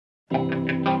I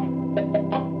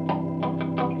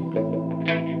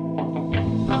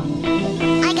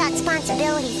got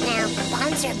responsibilities now.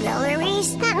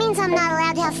 Responsibilities? That means I'm not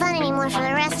allowed to have fun anymore for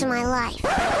the rest of my life.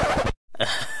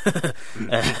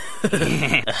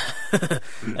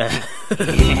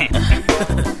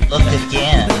 Look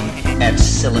again at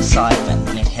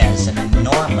psilocybin. It has an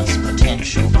enormous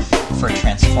potential for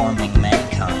transforming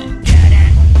mankind.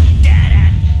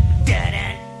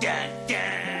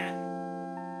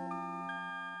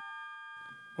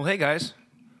 Well, hey guys,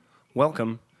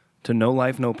 welcome to No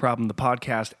Life, No Problem, the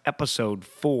podcast, episode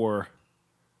 4,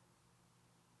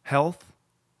 Health,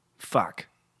 Fuck.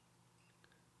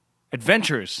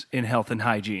 Adventures in Health and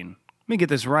Hygiene. Let me get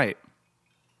this right.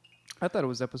 I thought it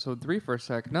was episode 3 for a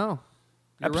sec. No.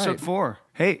 Episode right. 4.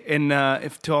 Hey, and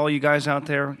if to all you guys out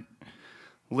there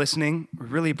listening, we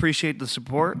really appreciate the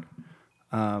support.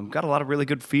 Got a lot of really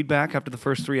good feedback after the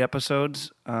first 3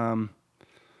 episodes.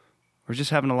 We're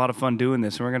just having a lot of fun doing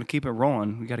this, and we're going to keep it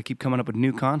rolling. We got to keep coming up with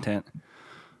new content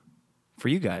for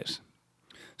you guys.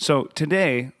 So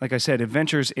today, like I said,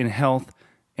 adventures in health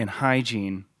and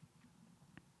hygiene.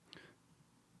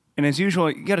 And as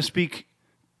usual, you got to speak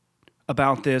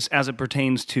about this as it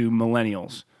pertains to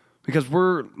millennials, because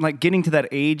we're like getting to that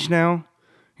age now,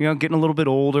 you know, getting a little bit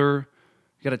older.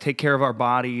 You got to take care of our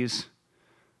bodies.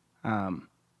 Got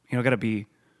to be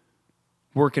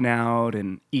working out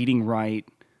and eating right,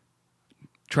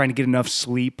 trying to get enough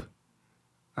sleep,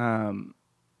 finding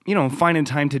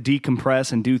time to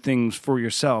decompress and do things for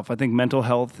yourself. I think mental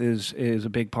health is a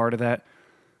big part of that.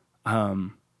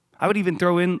 I would even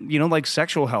throw in, like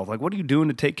sexual health. Like, what are you doing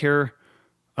to take care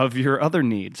of your other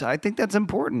needs? I think that's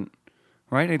important,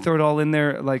 right? I throw it all in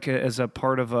there like as a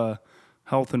part of a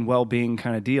health and well-being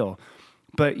kind of deal.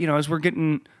 But, as we're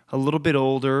getting a little bit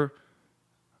older,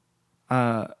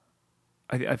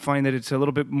 I find that it's a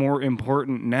little bit more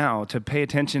important now to pay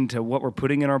attention to what we're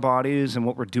putting in our bodies and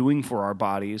what we're doing for our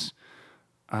bodies,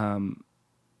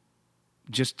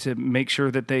 just to make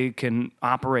sure that they can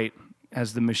operate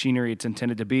as the machinery it's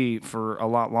intended to be for a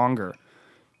lot longer.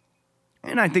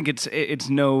 And I think it's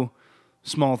no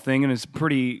small thing, and it's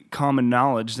pretty common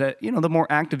knowledge that, the more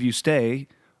active you stay,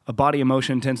 a body in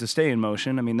motion tends to stay in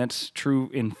motion. I mean, that's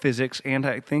true in physics and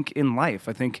I think in life.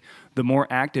 I think the more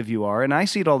active you are, and I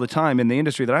see it all the time in the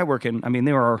industry that I work in. I mean,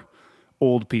 there are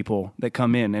old people that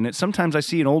come in, and sometimes I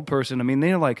see an old person. I mean,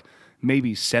 they're like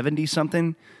maybe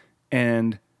 70-something,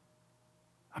 and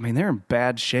I mean, they're in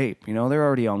bad shape. They're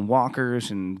already on walkers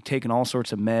and taking all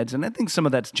sorts of meds, and I think some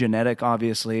of that's genetic,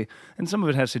 obviously, and some of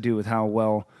it has to do with how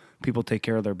well people take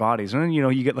care of their bodies. And then,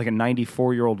 you get like a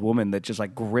 94-year-old woman that just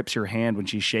like grips your hand when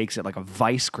she shakes it like a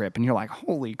vice grip. And you're like,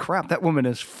 holy crap, that woman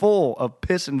is full of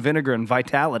piss and vinegar and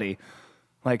vitality.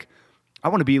 Like, I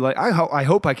want to be like, I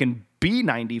hope I can be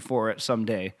 94 at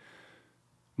someday.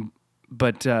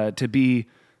 But to be,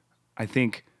 I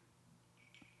think,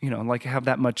 like have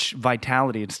that much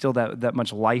vitality and still that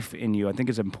much life in you, I think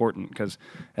is important, because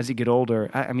as you get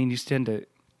older, I mean, you tend to,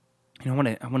 I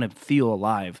want to feel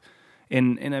alive.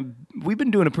 And we've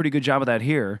been doing a pretty good job of that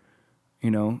here,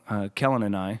 Kellen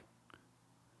and I.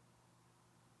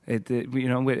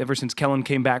 Ever since Kellen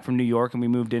came back from New York and we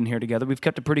moved in here together, we've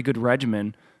kept a pretty good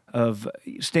regimen of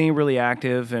staying really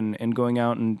active and going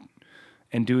out and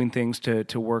doing things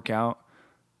to work out.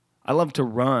 I love to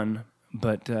run,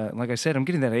 but like I said, I'm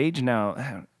getting that age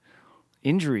now.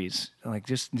 Injuries, like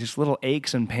just little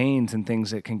aches and pains and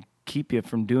things that can keep you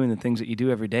from doing the things that you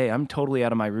do every day. I'm totally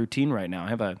out of my routine right now.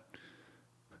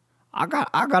 I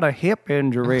got a hip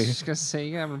injury. I was just gonna say,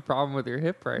 you have a problem with your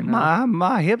hip right now.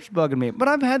 My hip's bugging me. But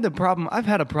I've had a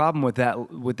problem with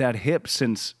that hip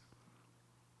since.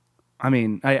 I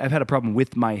mean, I've had a problem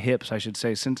with my hips, I should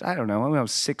say, since I don't know, when I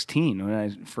was 16 when I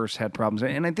first had problems.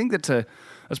 And I think that's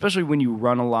especially when you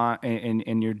run a lot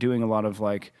and you're doing a lot of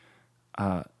like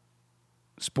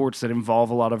sports that involve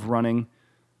a lot of running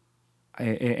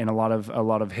and a lot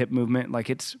of hip movement. Like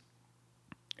it's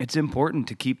important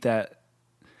to keep that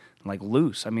like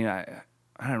loose. I mean, I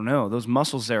don't know. Those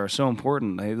muscles there are so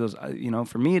important.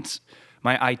 For me, it's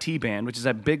my IT band, which is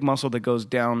that big muscle that goes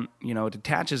down. It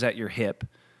attaches at your hip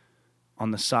on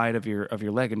the side of your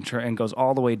leg and goes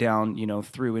all the way down.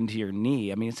 Through into your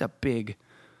knee. I mean, it's a big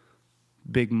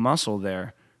muscle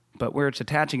there. But where it's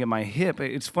attaching at my hip,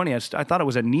 it's funny. I thought it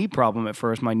was a knee problem at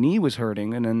first. My knee was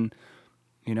hurting, and then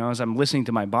as I'm listening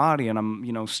to my body and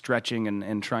I'm, stretching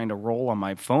and trying to roll on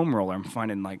my foam roller, I'm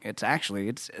finding like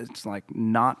it's like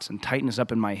knots and tightness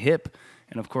up in my hip.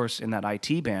 And of course, in that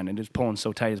IT band, and just pulling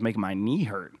so tight it's making my knee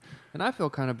hurt. And I feel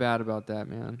kind of bad about that,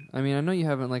 man. I mean, I know you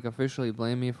haven't like officially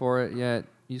blamed me for it yet.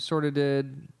 You sort of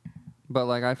did, But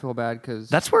like, I feel bad because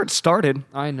That's where it started.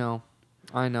 I know.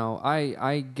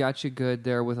 I got you good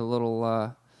there with a little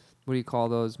what do you call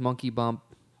those, monkey bump?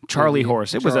 Charlie Maybe.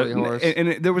 horse. It Charlie was horse.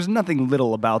 and there was nothing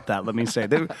little about that. Let me say,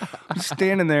 they were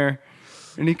standing there,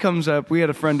 and he comes up. We had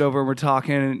a friend over, and we're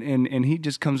talking, and he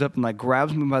just comes up and like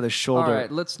grabs me by the shoulder. All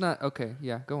right, let's not. Okay,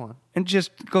 yeah, go on. And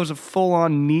just goes a full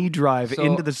on knee drive So-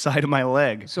 into the side of my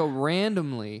leg. So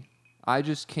randomly, I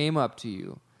just came up to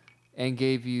you and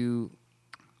gave you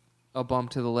a bump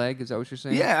to the leg. Is that what you're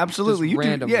saying? Yeah, absolutely. Just You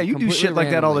random, do. Yeah, you do completely shit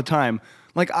like that all the randomly. time.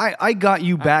 Like I got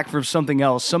you back for something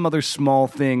else, some other small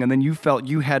thing, and then you felt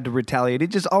you had to retaliate. It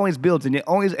just always builds, and it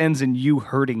always ends in you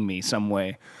hurting me some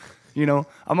way. You know,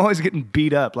 I'm always getting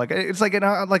beat up. Like it's like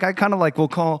I kind of like will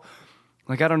call.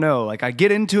 Like I don't know. Like I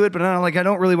get into it, but I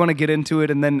don't really want to get into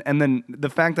it. And then the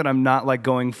fact that I'm not like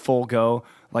going full go,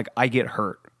 like I get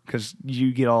hurt because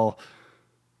you get all.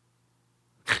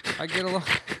 I get a lot.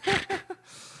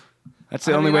 That's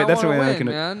the only way. That's the way I can.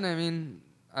 Man. I mean,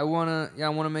 I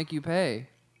wanna make you pay.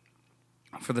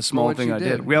 For the small what thing you I did.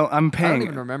 did. Well, I'm I paying. don't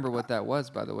even remember what that was,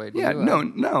 by the way. Do Yeah,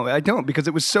 you? no, I don't because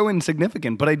it was so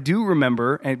insignificant. But I do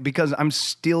remember, and because I'm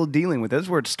still dealing with it. This is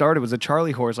where it started. Was a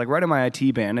Charlie horse, like right in my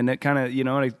IT band, and it kind of,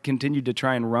 I continued to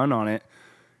try and run on it,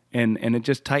 and it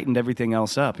just tightened everything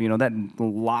else up. That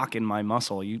lock in my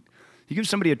muscle. You give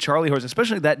somebody a Charlie horse,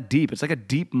 especially that deep. It's like a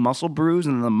deep muscle bruise,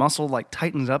 and the muscle like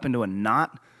tightens up into a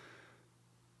knot.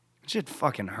 It should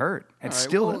fucking hurt. It All right,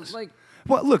 still well, is. like,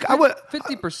 Well, look, I would.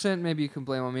 50% maybe you can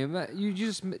blame on me, but you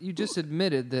just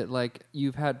admitted that like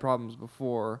you've had problems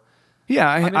before. Yeah,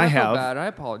 I mean, I feel have. bad. I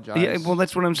apologize. Yeah, well,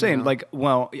 that's what I'm saying. know? Like,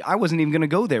 well, I wasn't even going to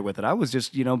go there with it. I was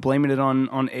just, blaming it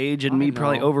on age and I me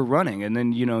probably know. overrunning. And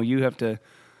then, you have to,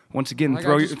 once again, Like, I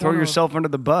throw just throw wanna- yourself under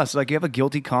the bus. Like, you have a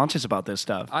guilty conscience about this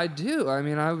stuff. I do. I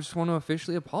mean, I just want to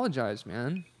officially apologize,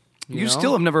 man. You know?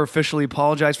 still have never officially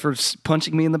apologized for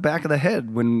punching me in the back of the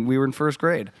head when we were in first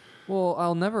grade. Well,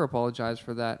 I'll never apologize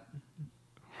for that.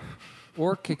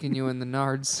 Or kicking you in the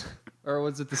nards. Or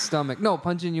was it the stomach? No,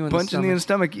 punching you in the Punching stomach. me in the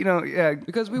stomach, yeah.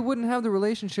 Because we wouldn't have the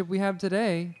relationship we have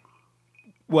today.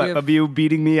 What, If- of you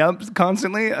beating me up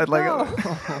constantly? I'd like,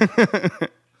 No.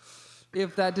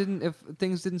 if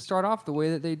things didn't start off the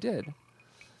way that they did.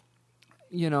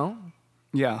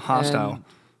 yeah, hostile. And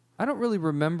I don't really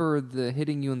remember the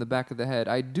hitting you in the back of the head.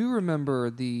 I do remember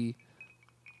the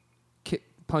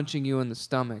punching you in the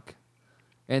stomach,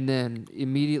 and then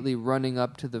immediately running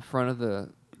up to the front of the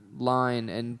line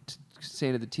and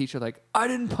saying to the teacher, like, "I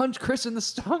didn't punch Chris in the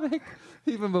stomach,"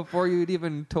 even before you'd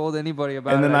even told anybody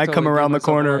about And it. then I come totally around gave the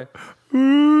corner. myself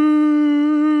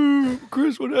away.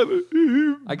 Chris, what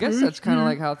happened? I guess that's kind of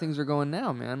like how things are going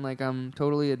now, man. Like, I'm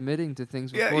totally admitting to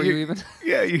things before you even.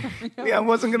 Yeah, I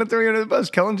wasn't gonna throw you under the bus.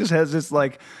 Kellen just has this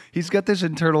he's got this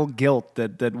internal guilt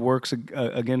that works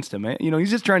against him.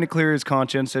 He's just trying to clear his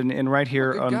conscience, and right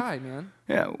here Good on guy, man.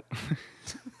 yeah,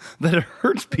 that it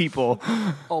hurts people.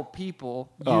 Oh, people,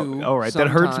 you. Oh, all right, that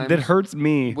sometimes hurts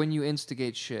me. when you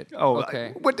instigate shit. Oh,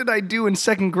 okay. what did I do in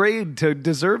second grade to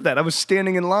deserve that? I was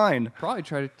standing in line. Probably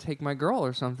try to take my girl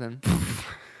or something.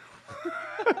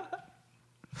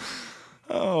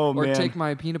 Oh Or man, take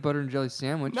my peanut butter and jelly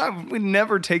sandwich. No, we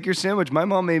never take your sandwich. My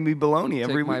mom made me bologna Take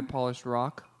every my week. polished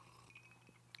rock.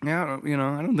 Yeah,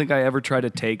 I don't think I ever try to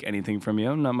take anything from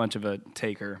you. I'm not much of a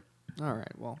taker. All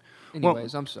right. Well,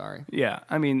 anyways, I'm sorry. Yeah,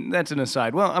 I mean that's an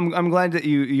aside. Well, I'm glad that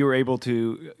you were able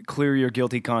to clear your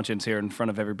guilty conscience here in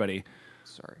front of everybody.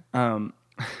 Sorry.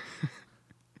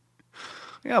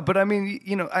 Yeah, but I mean,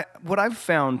 what I've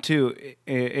found too,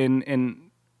 in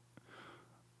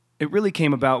it really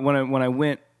came about when I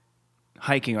went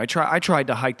hiking. I tried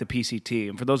to hike the PCT,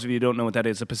 and for those of you who don't know what that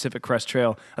is, the Pacific Crest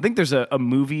Trail. I think there's a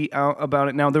movie out about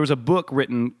it now. There was a book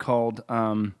written called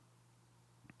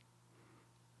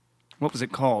what was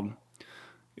it called?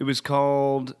 It was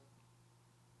called.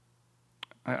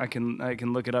 I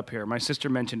can look it up here. My sister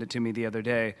mentioned it to me the other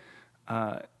day.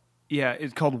 Yeah,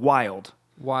 it's called Wild.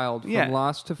 Wild, from Yeah.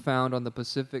 lost to found on the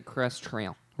Pacific Crest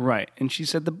Trail. Right. And she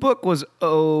said the book was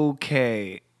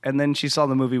okay. And then she saw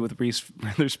the movie with Reese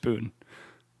Witherspoon.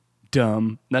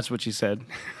 Dumb. That's what she said.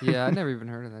 Yeah, I never even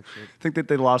heard of that shit. I think that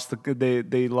they lost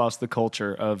the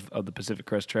culture of the Pacific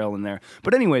Crest Trail in there.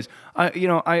 But anyways,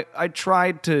 I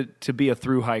tried to be a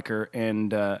through hiker,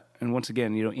 and once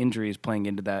again, injuries playing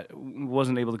into that.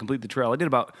 Wasn't able to complete the trail. I did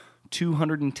about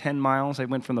 210 miles. I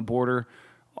went from the border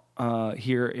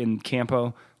here in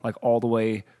Campo, like all the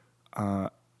way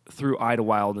through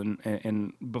Idlewild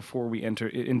and before we enter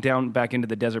and down back into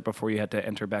the desert before you had to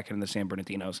enter back into the San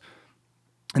Bernardinos.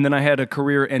 And then I had a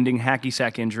career-ending hacky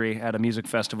sack injury at a music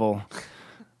festival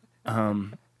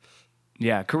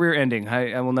Yeah, career ending.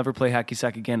 I will never play hacky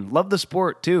sack again. Love the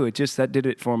sport too. It just that did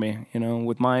it for me.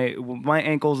 With my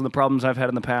ankles and the problems I've had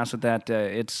in the past with that,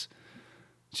 it's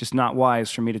just not wise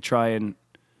for me to try and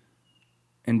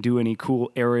do any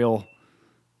cool aerial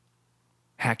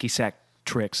hacky sack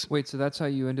tricks. Wait, so that's how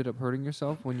you ended up hurting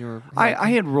yourself when you were...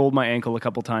 I had rolled my ankle a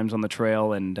couple times on the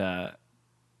trail, and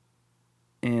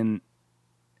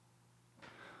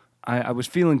I was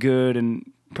feeling good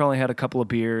and probably had a couple of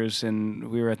beers, and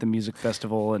we were at the music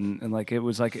festival, and like it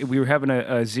was like we were having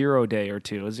a 0 day or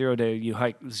two. A 0 day, you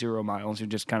hike 0 miles, you're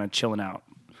just kind of chilling out.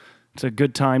 It's a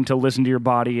good time to listen to your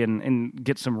body and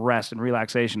get some rest and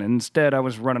relaxation. And instead, I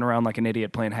was running around like an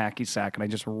idiot playing hacky sack, and I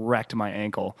just wrecked my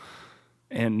ankle.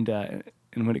 And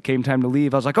when it came time to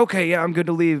leave, I was like, okay, yeah, I'm good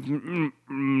to leave.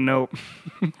 Nope.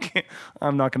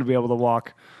 I'm not going to be able to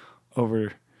walk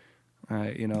over,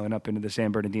 and up into the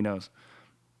San Bernardinos.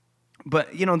 But,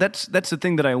 that's the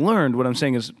thing that I learned. What I'm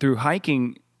saying is through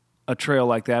hiking a trail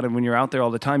like that, and when you're out there all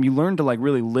the time, you learn to like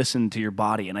really listen to your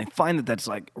body. And I find that that's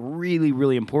like really,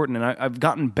 really important. And I've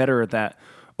gotten better at that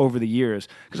over the years.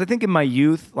 Because I think in my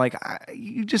youth, like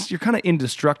you're kind of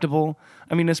indestructible.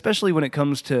 I mean, especially when it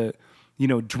comes to,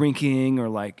 drinking or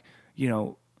like,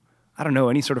 I don't know,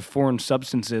 any sort of foreign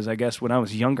substances. I guess when I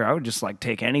was younger, I would just like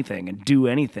take anything and do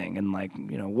anything and like,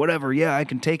 whatever. Yeah, I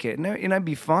can take it. And I'd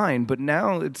be fine. But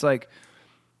now it's like,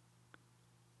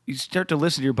 you start to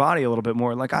listen to your body a little bit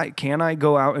more. Like, can I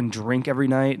go out and drink every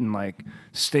night and like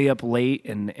stay up late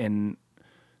and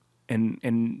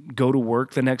go to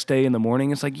work the next day in the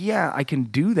morning? It's like, yeah, I can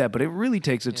do that, but it really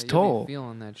takes its toll. You'll be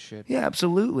feeling that shit. Yeah,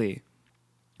 absolutely.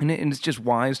 And it's just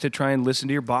wise to try and listen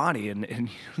to your body and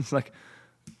it's like,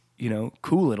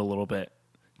 cool it a little bit.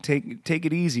 Take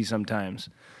it easy sometimes.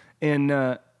 And,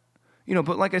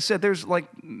 but like I said, there's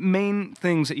like main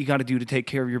things that you got to do to take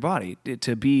care of your body,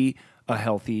 to be a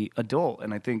healthy adult.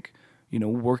 And I think,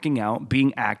 working out,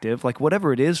 being active, like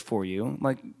whatever it is for you,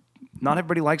 like not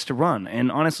everybody likes to run.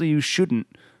 And honestly, you shouldn't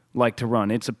like to run.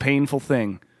 It's a painful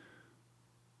thing.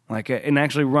 And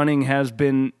actually running has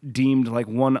been deemed like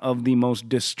one of the most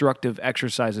destructive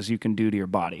exercises you can do to your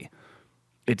body.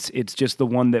 It's just the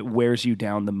one that wears you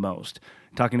down the most.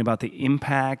 Talking about the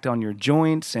impact on your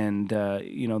joints and,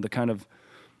 the kind of...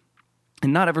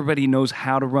 And not everybody knows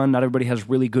how to run. Not everybody has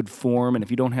really good form. And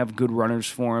if you don't have good runner's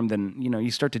form, then,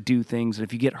 you start to do things. And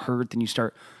if you get hurt, then you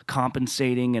start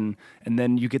compensating. And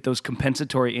then you get those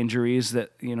compensatory injuries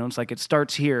that, it's like it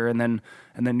starts here. And then,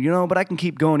 but I can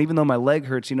keep going even though my leg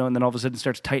hurts, and then all of a sudden it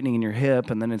starts tightening in your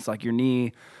hip. And then it's like your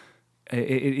knee,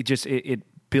 it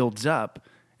builds up.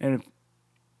 And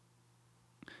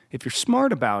if you're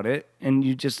smart about it and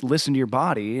you just listen to your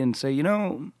body and say,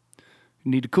 you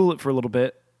need to cool it for a little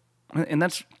bit. And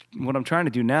that's what I'm trying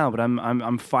to do now, but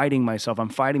I'm fighting myself. I'm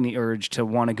fighting the urge to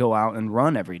want to go out and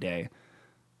run every day.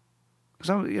 Because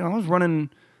I was running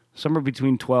somewhere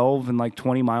between 12 and like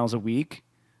 20 miles a week.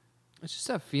 It's just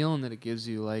that feeling that it gives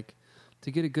you, like,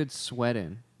 to get a good sweat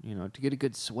in, to get a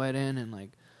good sweat in and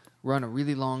like run a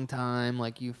really long time,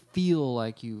 like you feel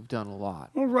like you've done a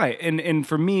lot. Well, right. And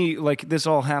for me, like this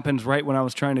all happens right when I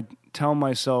was trying to tell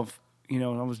myself, I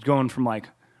was going from like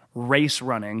race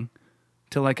running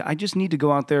to like, I just need to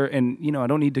go out there and, I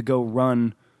don't need to go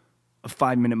run a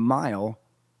 5-minute mile.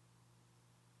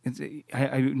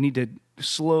 I need to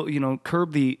slow,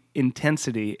 curb the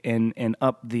intensity and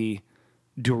up the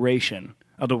duration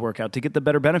of the workout to get the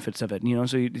better benefits of it.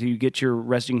 So you get your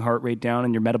resting heart rate down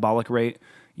and your metabolic rate,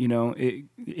 it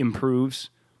improves.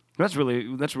 That's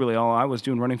really all I was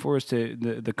doing running for is to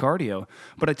the cardio.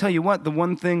 But I tell you what, the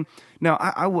one thing, now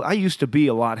I used to be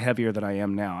a lot heavier than I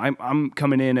am now. I'm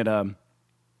coming in at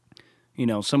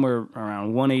somewhere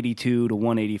around 182 to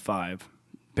 185,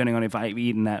 depending on if I've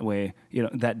eaten that way,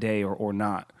 that day or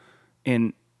not.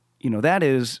 And, that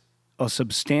is a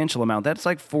substantial amount. That's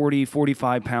like 40,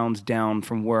 45 pounds down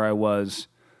from where I was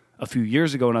a few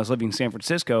years ago when I was living in San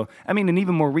Francisco. I mean, and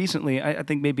even more recently, I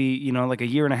think maybe, like a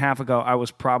year and a half ago, I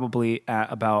was probably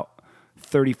at about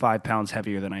 35 pounds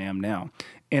heavier than I am now.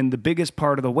 And the biggest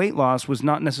part of the weight loss was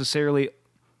not necessarily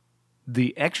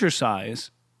the exercise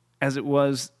as it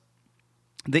was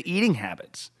the eating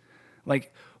habits.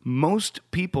 Like most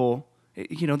people,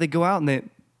 they go out and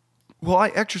I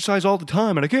exercise all the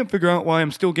time and I can't figure out why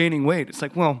I'm still gaining weight. It's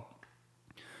like, well,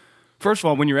 first of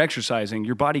all, when you're exercising,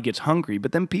 your body gets hungry,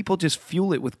 but then people just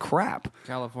fuel it with crap.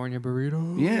 California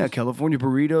burritos. Yeah, California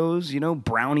burritos,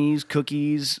 brownies,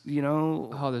 cookies,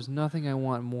 Oh, there's nothing I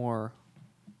want more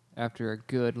after a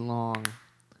good long,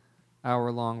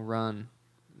 hour-long run.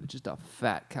 Just a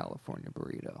fat California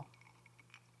burrito.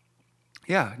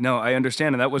 Yeah, no, I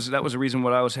understand, and that was a reason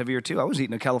why I was heavier too. I was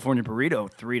eating a California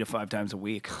burrito 3 to 5 times a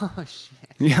week. Oh shit.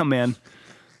 Yeah, man.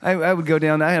 I would go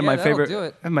down. I had my that'll favorite. do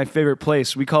it. I had my favorite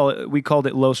place. We called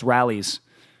it Los Rallies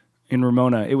in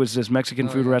Ramona. It was this Mexican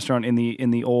food restaurant in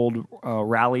the old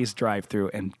Rallies drive-through,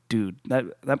 and dude,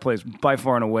 that place by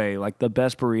far and away like the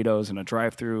best burritos in a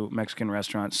drive-through Mexican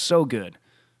restaurant. So good,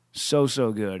 so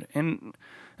good. And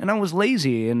I was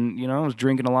lazy, and I was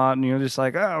drinking a lot, and just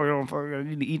like, oh, I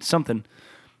need to eat something.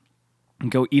 And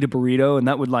go eat a burrito, and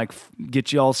that would like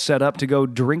get you all set up to go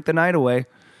drink the night away.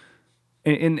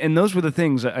 And those were the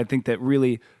things I think that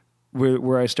really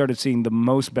where I started seeing the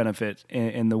most benefit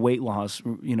and the weight loss,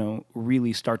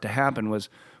 really start to happen was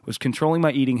controlling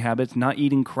my eating habits, not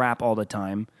eating crap all the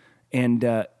time, and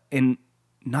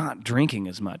not drinking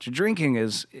as much. Drinking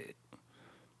is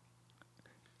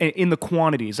in the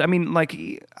quantities. I mean,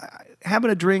 like having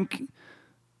a drink,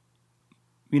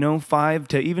 5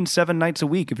 to even 7 nights a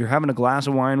week. If you're having a glass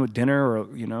of wine with dinner, or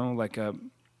like a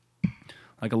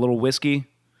little whiskey.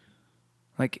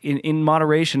 Like in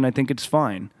moderation, I think it's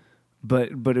fine, but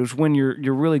it was when you're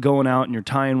really going out and you're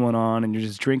tying one on and you're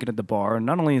just drinking at the bar. And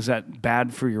not only is that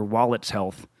bad for your wallet's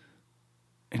health,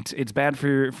 it's bad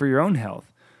for your own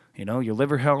health. Your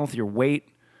liver health, your weight.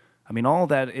 I mean, all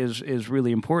that is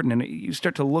really important, and you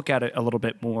start to look at it a little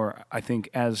bit more. I think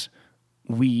as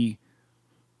we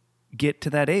get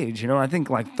to that age, I think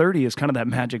like 30 is kind of that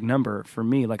magic number for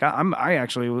me. Like I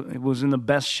actually was in the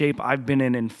best shape I've been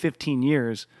in 15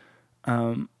 years.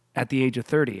 At the age of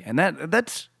 30, and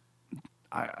that's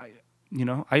I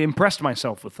impressed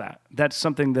myself with that. That's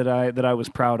something that I was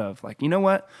proud of. Like,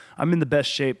 what? I'm in the best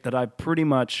shape that I've pretty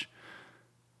much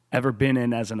ever been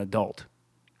in as an adult,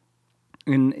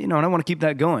 and and I want to keep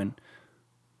that going.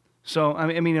 So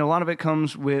I mean, a lot of it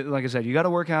comes with, like I said, you got to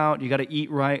work out, you got to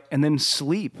eat right, and then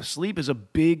sleep. Sleep is a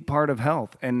big part of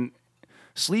health, and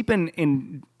sleep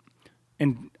and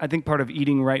I think part of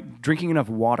eating right, drinking enough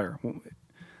water.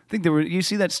 I think you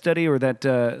see that study or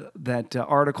that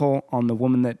article on the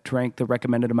woman that drank the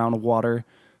recommended amount of water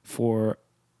for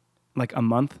like a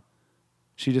month.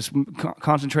 She just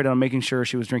concentrated on making sure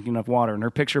she was drinking enough water. And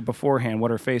her picture beforehand,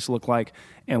 what her face looked like,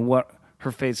 and what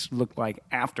her face looked like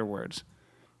afterwards.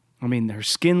 I mean, her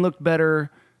skin looked better.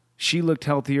 She looked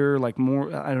healthier, like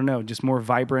more, I don't know, just more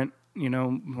vibrant.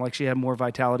 Like she had more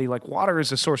vitality. Like water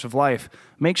is a source of life.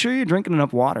 Make sure you're drinking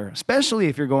enough water, especially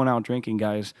if you're going out drinking,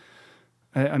 guys.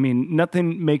 I mean,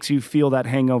 nothing makes you feel that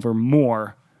hangover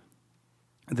more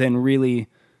than really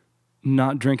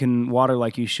not drinking water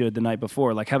like you should the night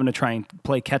before, like having to try and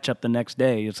play catch up the next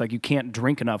day. It's like you can't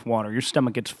drink enough water. Your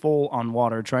stomach gets full on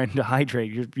water trying to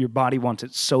hydrate. Your body wants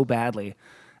it so badly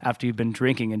after you've been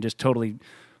drinking and just totally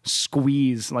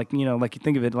squeeze, like you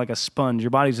think of it like a sponge. Your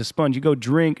body's a sponge. You go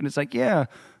drink and it's like, yeah,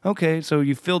 okay, so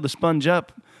you fill the sponge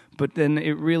up, but then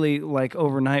it really, like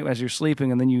overnight as you're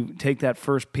sleeping and then you take that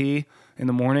first pee in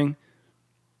the morning,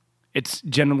 it's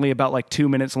generally about like 2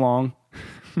 minutes long.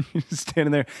 You're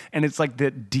standing there, and it's like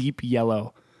that deep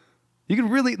yellow. You can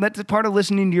really, that's part of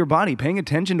listening to your body, paying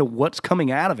attention to what's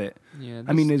coming out of it. Yeah,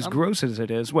 I mean, as gross as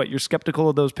it is. What, you're skeptical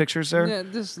of those pictures there? Yeah,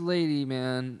 this lady,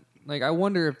 man. Like, I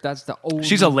wonder if that's the old...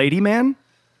 She's a lady, man?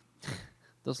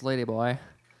 This lady boy.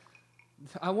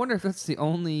 I wonder if that's the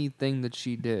only thing that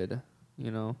she did,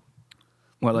 Well,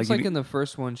 looks like in the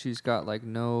first one, she's got like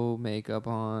no makeup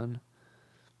on.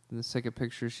 In the second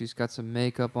picture, she's got some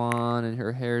makeup on, and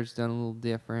her hair's done a little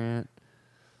different.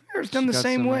 Hair's done the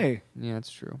same way. Yeah, it's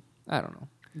true. I don't know.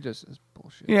 It just is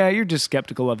bullshit. Yeah, you're just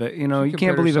skeptical of it. You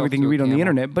can't believe everything you read on the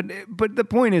internet. But the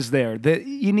point is there that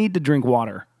you need to drink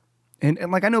water. And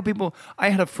like I know people.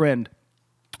 I had a friend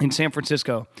in San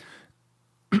Francisco.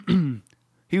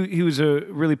 He was a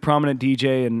really prominent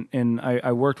DJ, and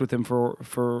I worked with him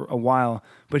for a while.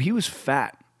 But he was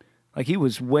fat. Like he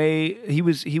was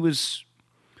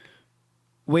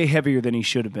way heavier than he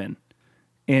should have been.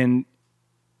 And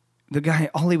the guy,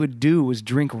 all he would do was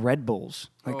drink Red Bulls.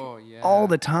 Like all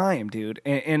the time, dude.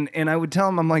 And I would tell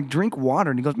him, I'm like, drink water.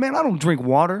 And he goes, man, I don't drink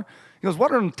water. He goes,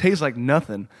 water don't taste like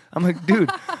nothing. I'm like,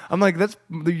 dude, that's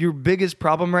your biggest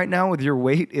problem right now with your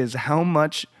weight is how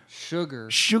much sugar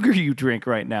you drink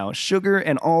right now. Sugar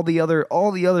and all the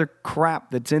other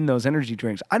crap that's in those energy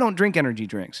drinks. I don't drink energy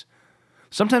drinks.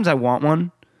 Sometimes I want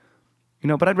one.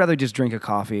 But I'd rather just drink a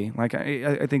coffee. Like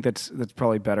I think that's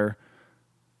probably better.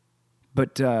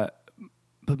 But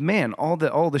man, all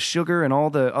the sugar and all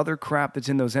the other crap that's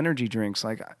in those energy drinks.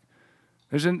 Like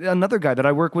there's another guy that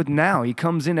I work with now. He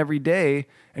comes in every day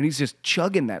and he's just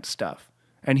chugging that stuff,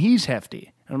 and he's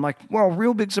hefty. And I'm like, well,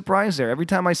 real big surprise there. Every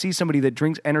time I see somebody that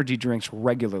drinks energy drinks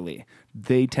regularly,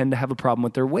 they tend to have a problem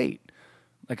with their weight.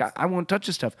 Like I won't touch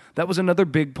this stuff. That was another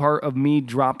big part of me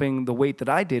dropping the weight that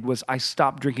I did was I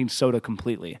stopped drinking soda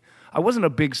completely. I wasn't a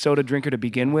big soda drinker to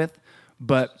begin with,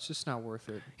 but It's just not worth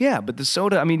it. yeah, but the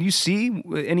soda, I mean, you see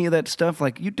any of that stuff,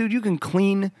 like, dude, you can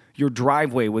clean your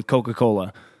driveway with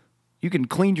Coca-Cola. You can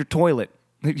clean your toilet.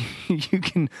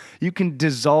 You can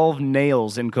dissolve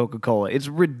nails in Coca-Cola. It's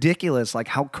ridiculous, like,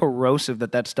 how corrosive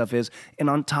that stuff is. And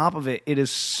on top of it, it is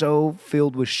so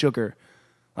filled with sugar.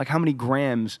 Like, how many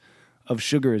grams of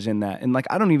sugar is in that? And, like,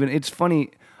 it's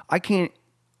funny, I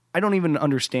don't even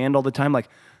understand all the time, like,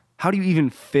 how do you even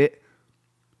fit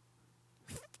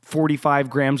 45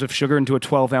 grams of sugar into a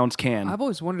 12-ounce can? I've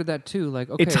always wondered that too. Like,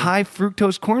 okay, It's high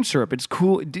fructose corn syrup. It's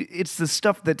cool. It's the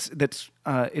stuff that's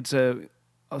it's a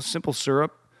simple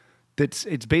syrup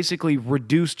it's basically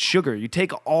reduced sugar. You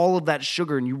take all of that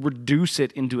sugar and you reduce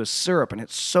it into a syrup, and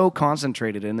it's so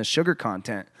concentrated in the sugar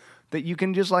content that you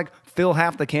can just like fill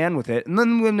half the can with it, and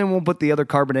then we'll put the other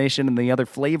carbonation and the other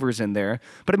flavors in there.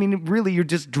 But I mean, really, you're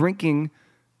just drinking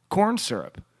corn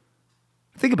syrup.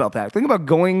 Think about that. Think about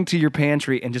going to your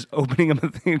pantry and just opening up a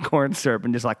thing of corn syrup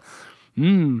and just like,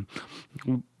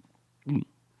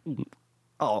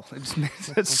 oh,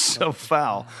 it's so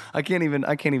foul. I can't even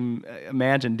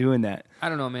imagine doing that. I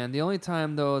don't know, man. The only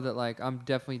time though that like I'm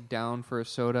definitely down for a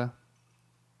soda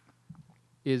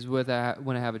is when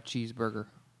I have a cheeseburger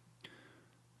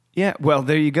Yeah, well,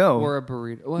 there you go. or a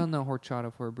burrito. Well, no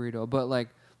horchata for a burrito, but like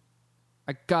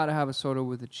I gotta have a soda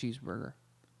with a cheeseburger.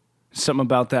 Something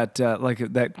about that, like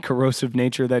that corrosive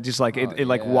nature that just like it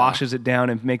like yeah. washes it down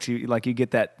and makes you like you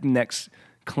get that next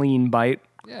clean bite.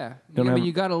 Yeah, Don't I have- mean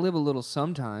you gotta live a little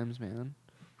sometimes, man.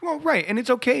 Well, right, and it's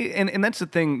okay, and that's the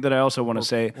thing that I also want to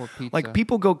say. or pizza. Like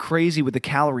people go crazy with the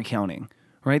calorie counting,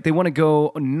 right? They want to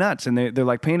go nuts, and they're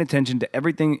like paying attention to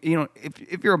everything. You know,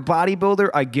 if you're a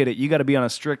bodybuilder, I get it. You got to be on a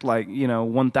strict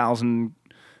 1,000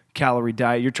 calorie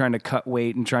diet. You're trying to cut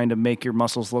weight and trying to make your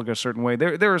muscles look a certain way.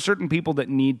 There are certain people that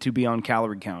need to be on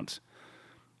calorie counts,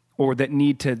 or that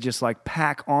need to just like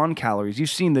pack on calories. You've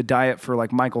seen the diet for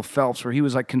like Michael Phelps, where he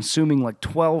was like consuming like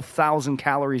 12,000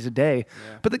 calories a day,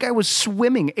 but the guy was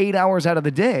swimming 8 hours out of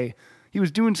the day. He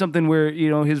was doing something where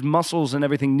his muscles and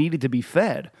everything needed to be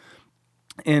fed,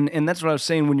 and that's what I was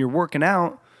saying. When you're working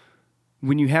out,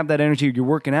 when you have that energy, you're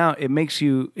working out. It makes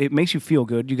you feel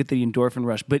good. You get the endorphin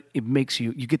rush, but it makes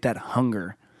you get that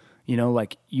hunger.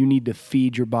 Like you need to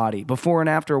feed your body before and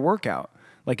after a workout.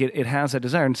 Like it has that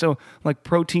desire. And so like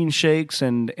protein shakes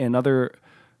and other,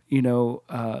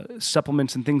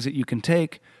 supplements and things that you can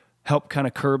take help kind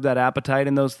of curb that appetite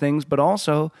and those things. But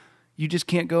also you just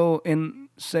can't go and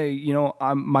say,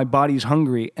 my body's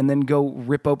hungry and then go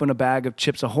rip open a bag of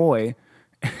Chips Ahoy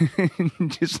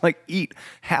and just like eat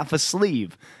half a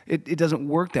sleeve. It doesn't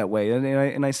work that way.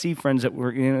 And I see friends that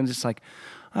work, just like,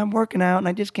 I'm working out and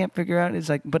I just can't figure out. It's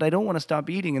like, but I don't want to stop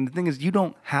eating. And the thing is, you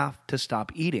don't have to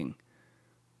stop eating.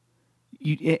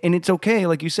 And it's okay,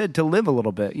 like you said, to live a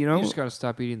little bit. You just gotta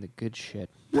stop eating the good shit.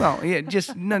 Well, yeah,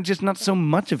 just not so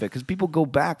much of it, because people go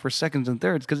back for seconds and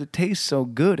thirds because it tastes so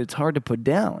good. It's hard to put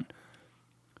down.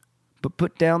 But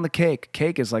put down the cake.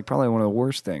 Cake is like probably one of the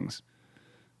worst things.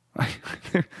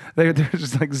 There's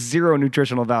just like zero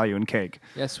nutritional value in cake.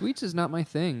 Yeah, sweets is not my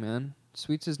thing, man.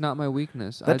 Sweets is not my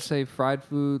weakness. I'd That's- say fried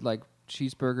food like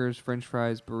cheeseburgers, French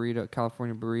fries, burrito,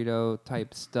 California burrito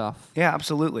type stuff. Yeah,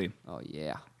 absolutely. Oh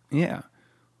yeah, Yeah.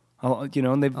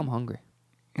 And they've. I'm hungry.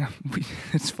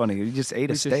 It's funny. You just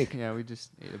ate a steak. We just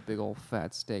ate a big old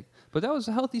fat steak. But that was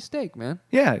a healthy steak, man.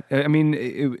 Yeah, I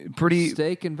mean, pretty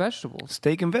Steak and vegetables.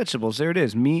 steak and vegetables. There it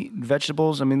is. Meat,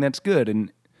 vegetables. I mean, that's good.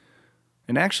 And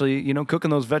actually,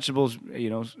 cooking those vegetables,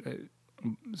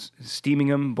 steaming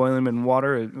them, boiling them in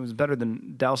water, it was better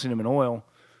than dousing them in oil.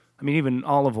 I mean, even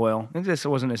olive oil. It just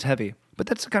wasn't as heavy. But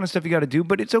that's the kind of stuff you got to do.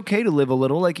 But it's okay to live a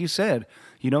little, like you said.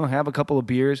 Have a couple of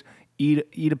beers,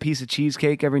 eat a piece of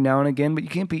cheesecake every now and again. But you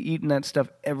can't be eating that stuff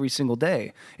every single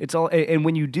day. And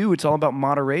when you do, it's all about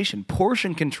moderation.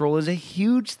 Portion control is a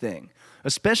huge thing,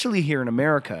 especially here in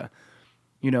America.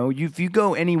 If you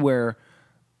go anywhere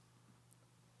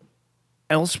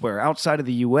elsewhere outside of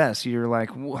the U.S., you're like,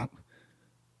 how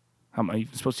am I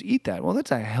supposed to eat that? Well,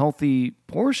 that's a healthy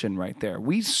portion right there.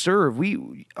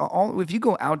 If you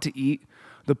go out to eat,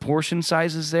 the portion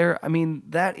sizes there, I mean,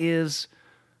 that is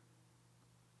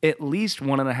at least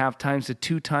 1.5 times to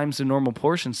 2 times the normal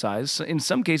portion size. So in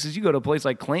some cases, you go to a place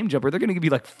like Claim Jumper, they're going to give you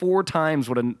like 4 times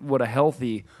what a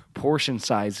healthy portion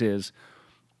size is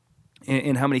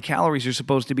and how many calories you're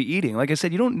supposed to be eating. Like I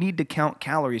said, you don't need to count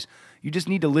calories. You just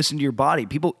need to listen to your body.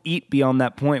 People eat beyond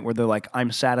that point where they're like,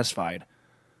 I'm satisfied.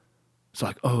 It's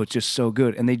like, oh, it's just so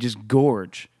good. And they just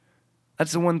gorge.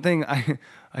 That's the one thing I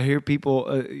hear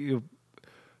people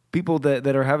people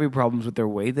that are having problems with their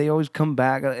weight, they always come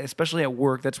back, especially at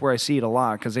work. That's where I see it a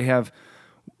lot because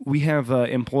we have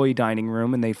employee dining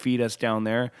room and they feed us down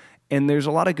there. And there's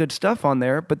a lot of good stuff on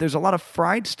there, but there's a lot of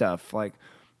fried stuff like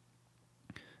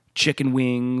chicken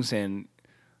wings and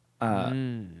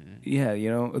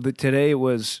today it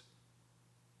was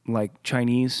like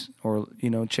Chinese or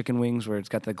chicken wings where it's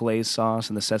got the glazed sauce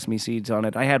and the sesame seeds on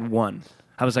it. I had one.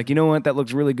 I was like, you know what? That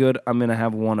looks really good. I'm gonna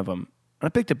have one of them. And I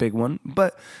picked a big one,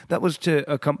 but that was to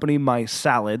accompany my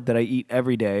salad that I eat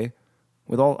every day.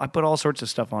 I put all sorts of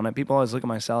stuff on it. People always look at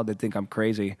my salad, they think I'm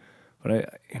crazy.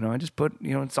 But I just put,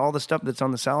 it's all the stuff that's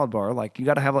on the salad bar. Like you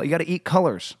got to eat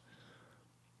colors.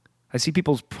 I see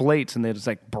people's plates and they're just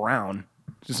like brown,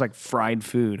 just like fried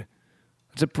food.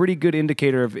 It's a pretty good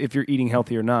indicator of if you're eating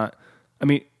healthy or not. I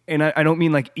mean, and I don't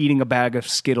mean like eating a bag of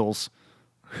Skittles,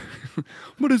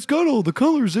 but it's got all the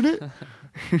colors in it.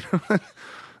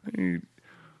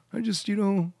 I'm just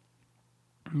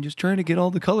trying to get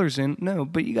all the colors in. No,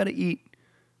 but you got to eat.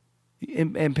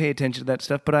 And pay attention to that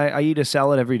stuff. But I eat a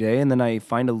salad every day, and then I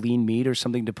find a lean meat or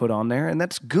something to put on there, and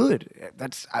that's good.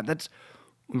 That's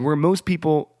where most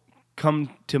people come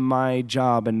to my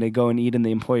job and they go and eat in the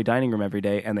employee dining room every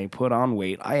day, and they put on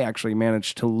weight. I actually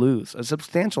managed to lose a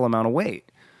substantial amount of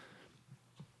weight.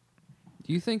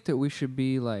 Do you think that we should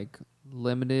be like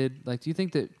limited? Like, do you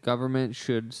think that government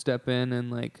should step in and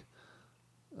like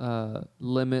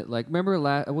limit, like, remember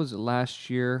was it last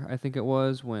year? I think it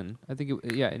was when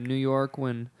in New York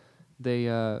when they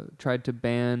tried to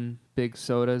ban big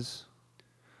sodas.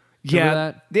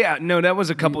 Remember that? No, that was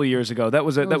a couple of years ago. That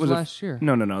was last year.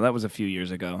 No, that was a few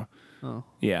years ago. Oh,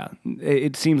 yeah,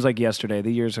 it seems like yesterday.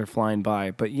 The years are flying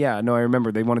by, but yeah, no, I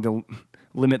remember they wanted to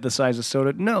limit the size of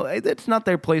soda. No, it's not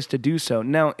their place to do so.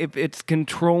 Now, if it's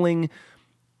controlling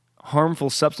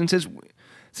harmful substances.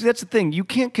 See, that's the thing. You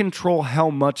can't control how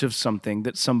much of something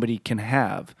that somebody can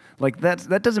have. Like,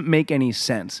 that doesn't make any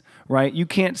sense, right? You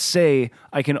can't say,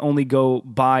 I can only go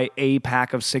buy a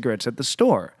pack of cigarettes at the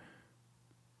store.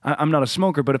 I'm not a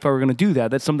smoker, but if I were going to do that,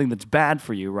 that's something that's bad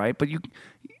for you, right? But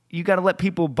you got to let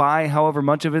people buy however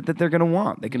much of it that they're going to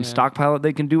want. They can stockpile it.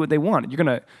 They can do what they want.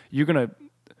 You're gonna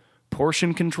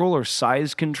portion control or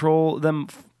size control them,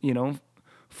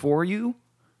 for you.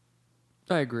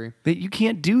 I agree. That you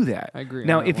can't do that. I agree.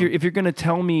 Now, if you're going to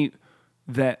tell me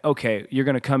that, okay, you're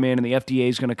going to come in and the FDA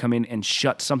is going to come in and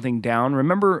shut something down.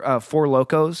 Remember Four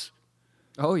Locos?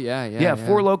 Oh, yeah.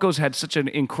 Four Locos had such an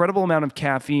incredible amount of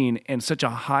caffeine and such a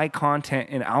high content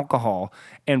in alcohol.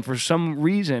 And for some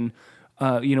reason,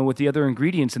 with the other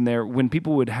ingredients in there, when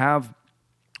people would have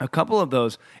a couple of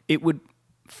those, it would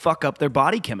fuck up their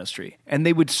body chemistry, and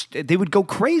they would go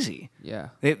crazy. Yeah.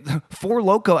 Four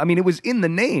Loko, I mean, it was in the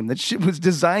name. That shit was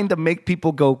designed to make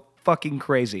people go fucking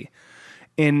crazy.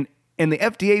 And the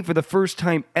FDA for the first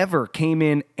time ever came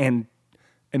in and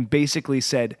basically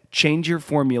said, change your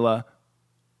formula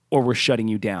or we're shutting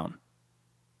you down.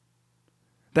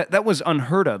 That was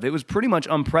unheard of. It was pretty much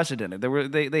unprecedented.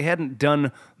 They hadn't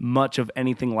done much of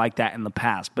anything like that in the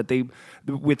past. But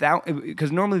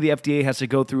because normally the FDA has to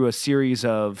go through a series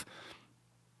of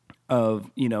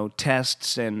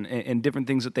tests and different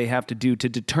things that they have to do to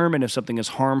determine if something is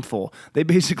harmful. They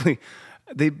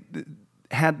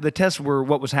had the tests were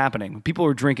what was happening. People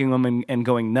were drinking them and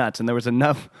going nuts, and there was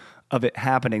enough of it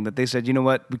happening that they said, you know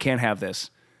what, we can't have this.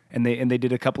 And they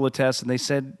did a couple of tests, and they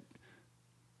said,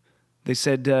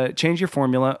 change your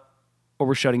formula or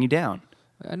we're shutting you down.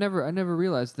 I never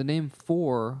realized the name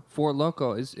Four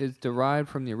Loko is derived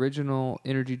from the original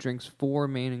energy drink's four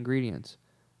main ingredients: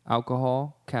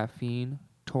 alcohol, caffeine,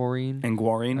 taurine, and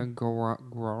guarine. And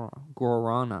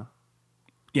guarana.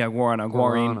 Yeah,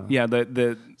 guarine. Yeah,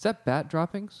 the is that bat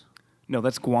droppings? No,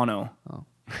 that's guano. Oh.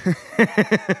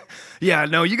 Yeah,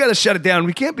 no, you got to shut it down.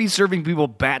 We can't be serving people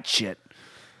bat shit.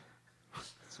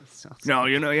 No,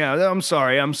 I'm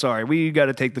sorry. We got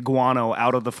to take the guano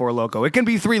out of the Four Loko. It can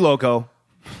be Three Loko.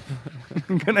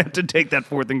 I'm going to have to take that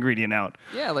fourth ingredient out.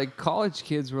 Yeah, like college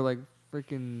kids were like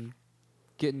freaking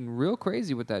getting real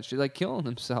crazy with that shit, like killing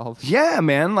themselves. Yeah,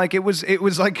 man. Like it was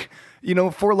like,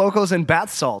 Four Locos and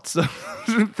bath salts.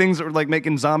 Things that were like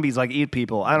making zombies like eat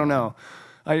people. I don't know.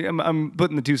 I'm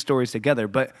putting the two stories together,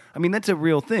 but I mean, that's a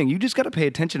real thing. You just got to pay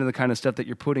attention to the kind of stuff that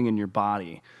you're putting in your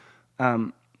body.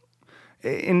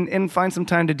 And find some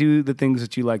time to do the things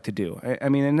that you like to do. I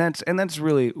mean, and that's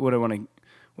really what I want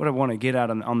to get out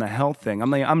on the health thing.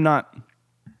 I'm not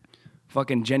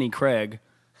fucking Jenny Craig.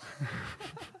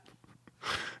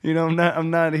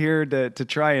 I'm not here to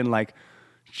try and like,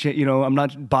 I'm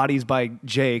not Bodies by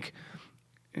Jake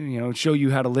show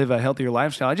you how to live a healthier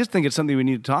lifestyle. I just think it's something we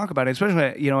need to talk about,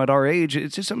 especially at our age.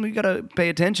 It's just something you got to pay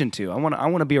attention to. I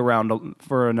want to be around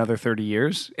for another 30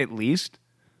 years at least.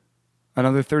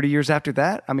 Another 30 years after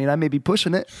that. I mean, I may be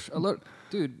pushing it.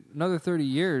 Dude, another 30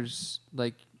 years,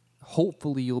 like,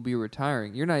 hopefully you'll be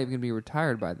retiring. You're not even going to be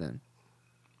retired by then.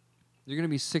 You're going to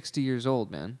be 60 years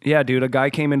old, man. Yeah, dude, a guy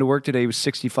came into work today. He was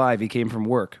 65. He came from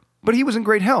work. But he was in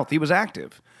great health. He was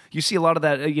active. You see a lot of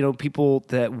that, people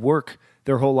that work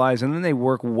their whole lives, and then they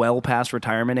work well past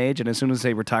retirement age, and as soon as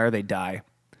they retire, they die.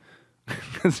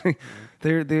 Because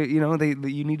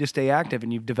you need to stay active,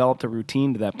 and you've developed a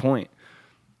routine to that point.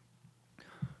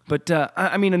 But,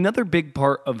 another big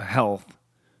part of health,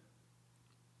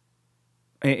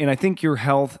 and I think your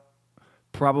health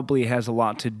probably has a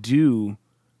lot to do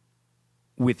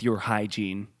with your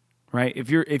hygiene, right? If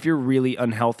you're really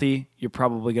unhealthy, you're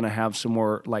probably going to have some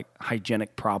more, like,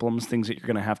 hygienic problems, things that you're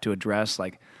going to have to address,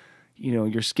 like,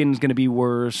 your skin's going to be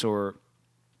worse, or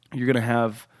you're going to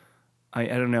have, I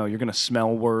don't know, you're going to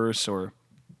smell worse, or,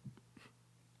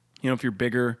 if you're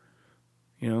bigger,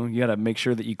 you got to make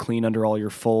sure that you clean under all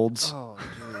your folds. Oh,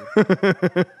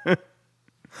 dude.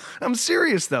 I'm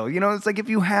serious, though. It's like if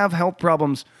you have health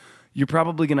problems, you're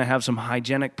probably going to have some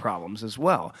hygienic problems as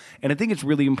well. And I think it's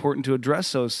really important to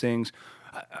address those things.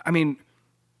 I mean,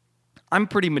 I'm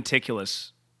pretty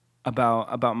meticulous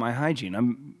about my hygiene.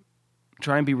 I'm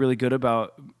trying to be really good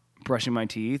about brushing my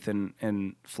teeth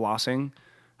and flossing.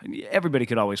 Everybody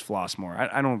could always floss more.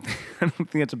 I don't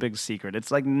think that's a big secret. It's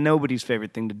like nobody's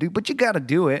favorite thing to do, but you got to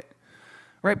do it,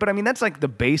 right? But I mean, that's like the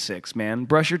basics, man.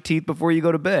 Brush your teeth before you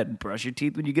go to bed. Brush your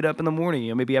teeth when you get up in the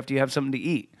morning. Maybe after you have something to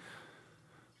eat.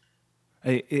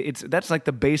 That's like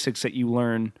the basics that you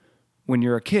learn when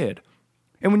you're a kid.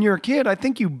 And when you're a kid, I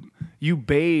think you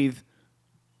bathe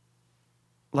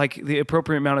like the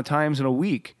appropriate amount of times in a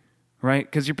week, right?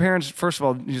 Because your parents, first of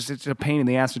all, it's a pain in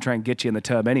the ass to try and get you in the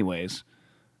tub anyways.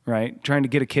 Right, trying to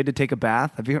get a kid to take a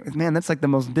bath. Man, that's like the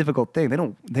most difficult thing.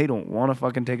 They don't want to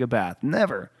fucking take a bath.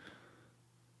 Never.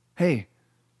 Hey,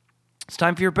 it's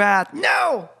time for your bath.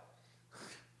 No.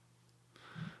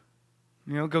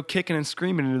 Go kicking and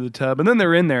screaming into the tub, and then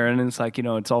they're in there, and it's like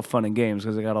it's all fun and games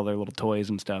because they got all their little toys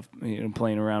and stuff,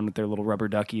 playing around with their little rubber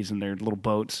duckies and their little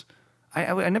boats.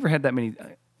 I never had that many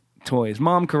toys.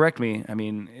 Mom, correct me. I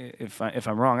mean, if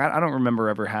I'm wrong, I don't remember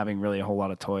ever having really a whole lot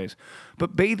of toys,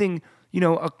 but bathing.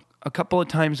 A couple of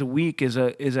times a week is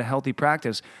a healthy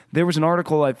practice. There was an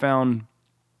article I found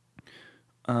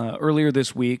earlier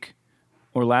this week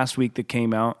or last week that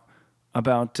came out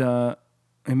about, and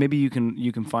maybe you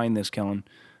can find this, Kellen,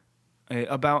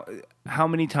 about how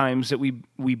many times that we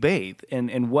bathe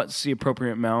and what's the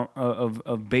appropriate amount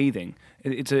of bathing.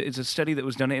 It's a study that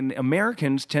was done, and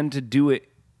Americans tend to do it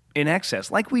in excess,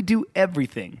 like we do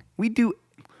everything. We do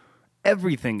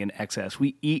everything in excess.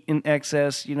 We eat in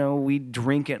excess, we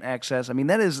drink in excess. I mean,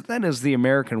 that is the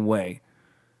American way.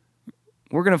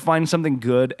 We're going to find something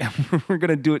good and we're going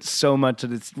to do it so much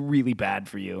that it's really bad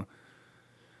for you.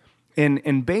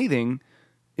 And bathing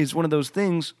is one of those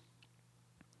things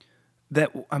that,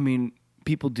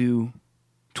 people do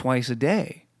twice a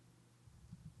day.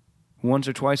 Once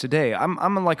or twice a day.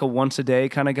 I'm like a once a day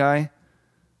kind of guy.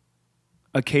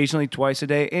 Occasionally twice a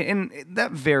day. And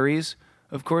that varies.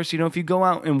 Of course, if you go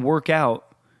out and work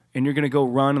out and you're going to go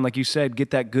run and, like you said, get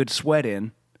that good sweat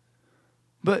in.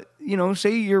 But,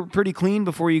 say you're pretty clean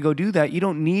before you go do that. You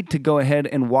don't need to go ahead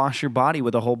and wash your body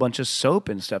with a whole bunch of soap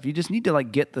and stuff. You just need to,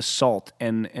 like, get the salt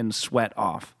and sweat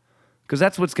off. Because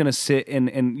that's what's going to sit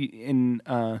and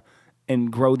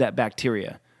grow that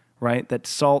bacteria, right? That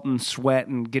salt and sweat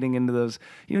and getting into those.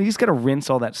 You just got to rinse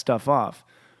all that stuff off.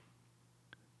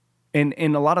 And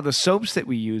a lot of the soaps that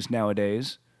we use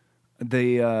nowadays,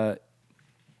 even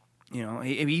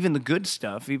the good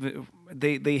stuff, even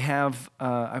they have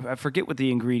I forget what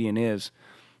the ingredient is,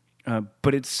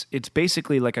 but it's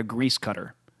basically like a grease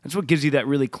cutter. That's what gives you that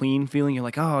really clean feeling. You're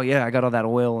like, oh yeah, I got all that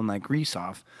oil and that grease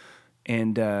off,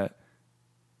 and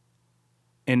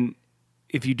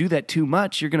if you do that too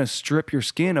much, you're going to strip your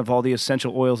skin of all the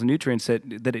essential oils and nutrients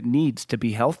that it needs to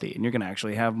be healthy, and you're going to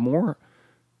actually have more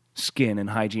skin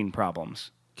and hygiene problems.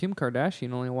 Kim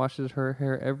Kardashian only washes her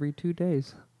hair every 2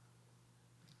 days.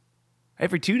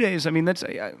 Every 2 days? I mean, that's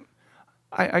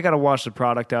I got to wash the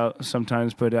product out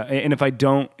sometimes, but and if I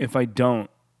don't,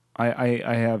 I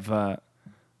have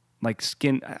like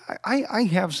skin. I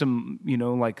have some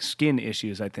like skin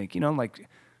issues. I think like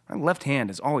my left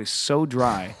hand is always so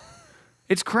dry.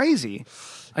 It's crazy.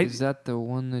 Is that the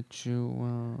one that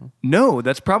you... No,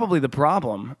 that's probably the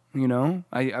problem,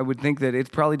 I would think that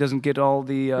it probably doesn't get all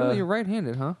the... Really, you're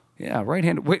right-handed, huh? Yeah,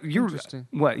 right-handed. Wait, you're Interesting.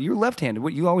 what? You're left-handed.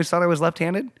 What? You always thought I was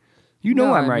left-handed? You know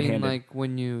No, I'm I right-handed. mean, like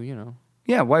when you know,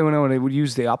 Yeah, why when I would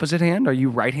use the opposite hand? Are you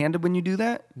right-handed when you do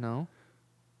that? no.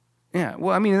 Yeah.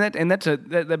 Well, I mean,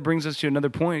 that brings us to another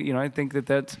point. You know, I think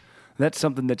that's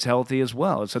something that's healthy as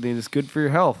well. It's something that's good for your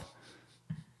health.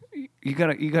 You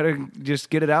gotta just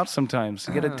get it out sometimes.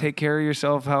 You gotta take care of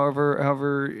yourself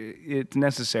however it's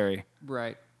necessary.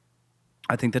 Right.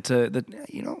 I think it's a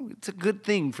good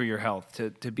thing for your health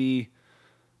to be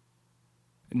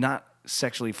not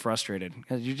sexually frustrated.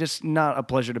 You're just not a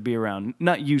pleasure to be around.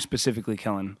 Not you specifically,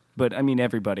 Kellen, but I mean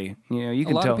everybody. You know, you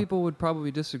can A lot tell. of people would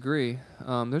probably disagree.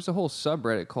 There's a whole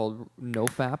subreddit called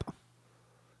NoFap.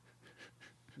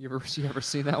 You ever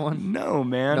seen that one? No,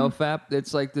 man. NoFap.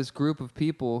 It's like this group of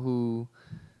people who,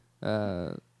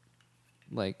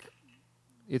 like,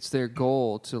 it's their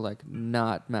goal to like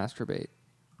not masturbate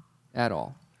at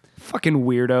all. Fucking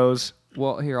weirdos.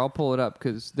 Well, here I'll pull it up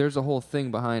because there's a whole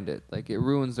thing behind it. Like it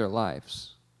ruins their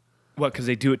lives. What? Because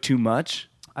they do it too much?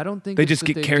 I don't think They it's just that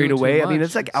get they carried do it too away. I mean, much.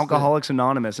 it's like that- Alcoholics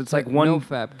Anonymous. It's like like one.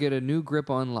 NoFap. Get a new grip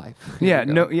on life. There Yeah. you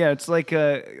go. No. Yeah. It's like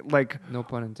No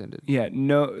pun intended. Yeah.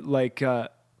 No. Like.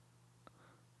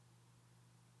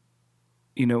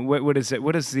 You know what is it?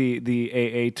 What is the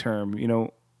AA term? You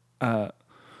know,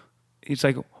 it's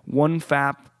like one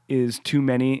FAP is too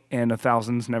many and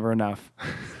 1,000's never enough.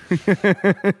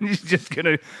 You're just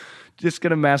gonna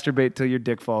masturbate till your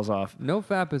dick falls off.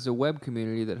 NoFap is a web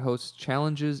community that hosts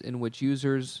challenges in which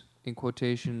users, in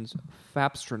quotations,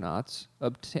 fapstronauts,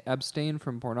 abstain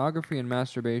from pornography and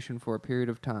masturbation for a period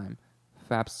of time.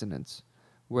 Fabstinence.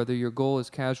 Whether your goal is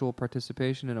casual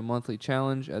participation in a monthly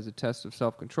challenge as a test of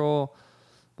self-control,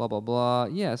 blah blah blah.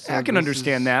 Yes, I can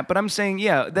understand that, but I'm saying,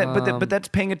 yeah, but that's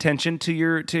paying attention to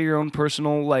your own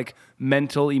personal, like,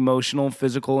 mental, emotional,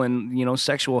 physical, and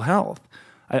sexual health.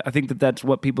 I think that's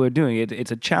what people are doing.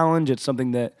 It's a challenge. It's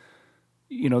something that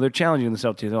they're challenging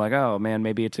themselves to. They're like, oh man,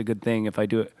 maybe it's a good thing if I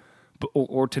do it,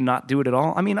 or to not do it at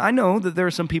all. I mean, I know that there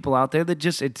are some people out there that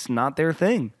just it's not their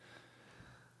thing.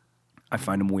 I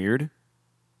find them weird.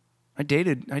 I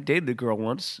dated a girl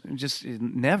once, just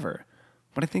never,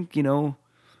 but I think I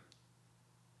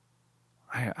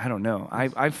don't know.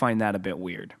 I find that a bit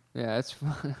weird. Yeah, it's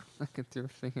fun. I can throw a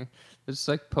finger. There's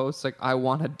like posts like, I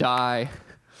want to die.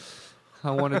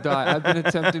 I want to die. I've been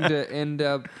attempting to end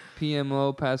up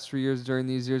PMO past 3 years. During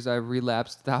these years, I've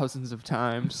relapsed thousands of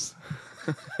times.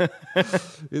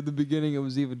 In the beginning, it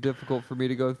was even difficult for me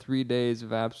to go 3 days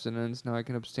of abstinence. Now I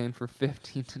can abstain for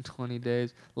 15 to 20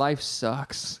 days. Life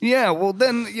sucks. Yeah, well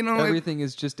then Everything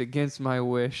is just against my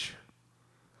wish.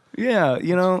 Yeah,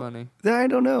 funny. I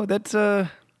don't know. That's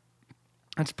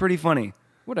pretty funny.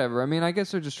 Whatever. I mean, I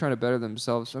guess they're just trying to better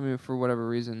themselves. I mean, for whatever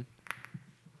reason.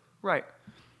 Right.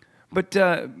 But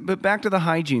back to the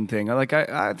hygiene thing.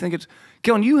 I think it's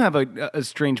Kellen. You have a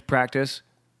strange practice.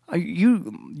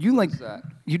 You like that?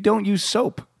 You don't use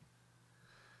soap.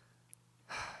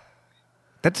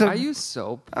 I use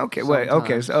soap. Okay. Wait.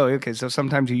 Okay. sometimes. So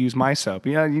sometimes you use my soap.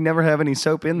 Yeah. You never have any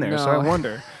soap in there. So I No.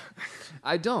 wonder.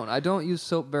 I don't use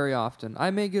soap very often. I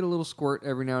may get a little squirt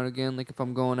every now and again, like if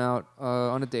I'm going out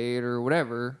on a date or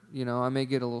whatever. I may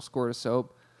get a little squirt of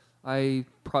soap. I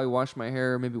probably wash my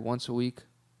hair maybe once a week.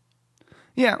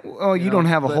 Yeah. Well, you don't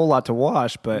have a whole lot to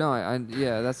wash, but No,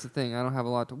 yeah, that's the thing. I don't have a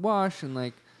lot to wash, and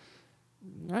I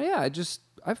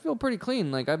feel pretty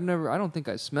clean. Like I don't think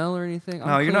I smell or anything.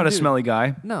 no, you're not a smelly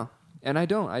guy. No, and I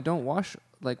don't wash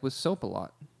like with soap a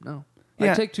lot. No,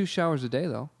 Yeah. I take 2 showers a day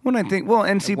though. When I think, well,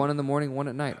 and see, One in the morning, one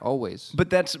at night, always. But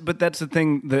that's the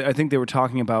thing that I think they were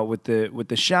talking about with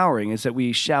the showering is that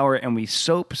we shower and we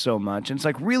soap so much. And it's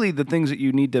like really the things that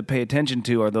you need to pay attention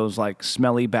to are those like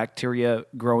smelly bacteria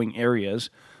growing areas,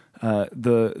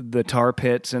 the tar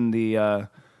pits and the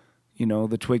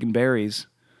the twig and berries.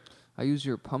 I use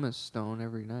your pumice stone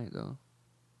every night though.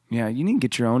 Yeah, you need to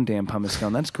get your own damn pumice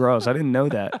stone. That's gross. I didn't know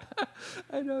that.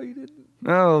 I know you didn't.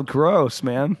 Oh, gross,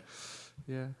 man.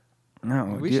 Yeah.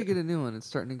 No, We should get a new one. It's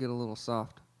starting to get a little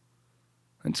soft.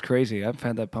 It's crazy. I've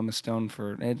had that pumice stone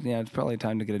for it's probably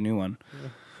time to get a new one. Yeah.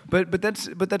 But that's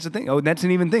the thing. Oh, that's an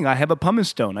even thing. I have a pumice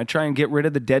stone. I try and get rid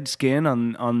of the dead skin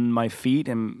on my feet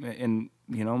and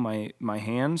my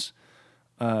hands.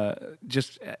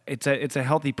 Just it's a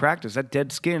healthy practice. That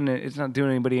dead skin, it's not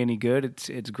doing anybody any good.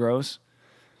 It's gross.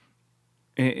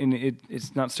 And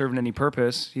it's not serving any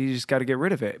purpose. You just got to get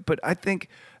rid of it. But I think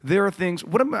there are things.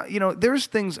 What about there's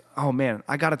things. Oh man,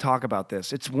 I got to talk about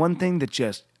this. It's one thing that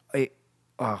just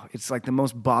it's like the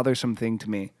most bothersome thing to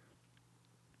me.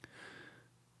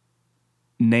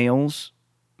 Nails,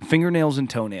 fingernails, and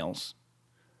toenails,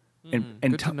 and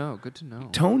Good to know.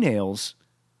 toenails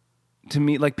to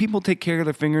me, like people take care of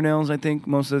their fingernails. I think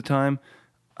most of the time,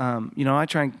 I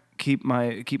try and keep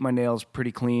my nails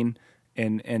pretty clean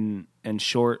and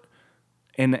short,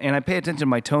 and I pay attention to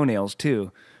my toenails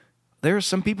too. There are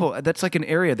some people that's like an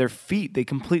area, their feet, they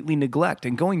completely neglect.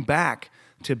 And going back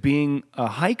to being a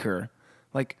hiker,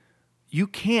 like you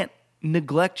can't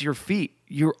neglect your feet.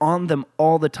 You're on them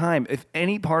all the time. If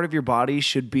any part of your body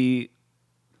should be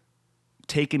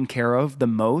taken care of the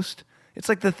most, it's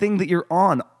like the thing that you're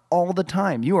on all the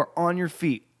time. You are on your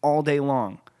feet all day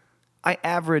long. I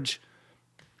average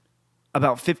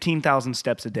about 15,000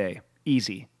 steps a day,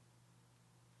 easy.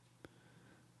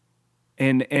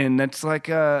 And that's like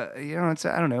it's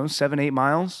I don't know, 7-8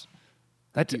 miles.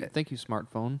 That's Thank you,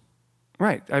 smartphone.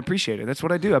 right. I appreciate it. That's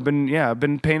what I do. I've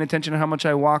been paying attention to how much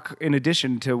I walk in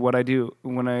addition to what I do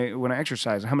when I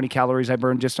exercise, how many calories I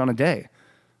burn just on a day.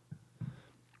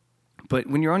 But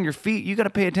when you're on your feet, you got to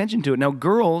pay attention to it. Now,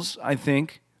 girls, I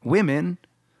think, women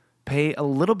pay a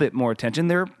little bit more attention.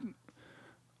 They're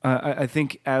I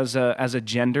think as a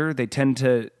gender, they tend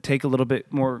to take a little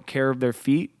bit more care of their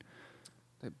feet.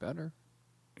 They better.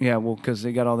 Yeah, well, because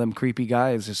they got all them creepy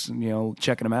guys just,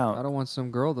 checking them out. I don't want some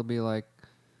girl to be like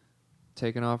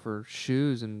taking off her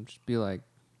shoes and just be like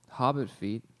hobbit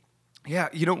feet. Yeah,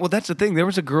 well, that's the thing. There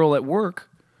was a girl at work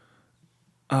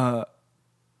that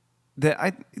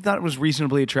I thought was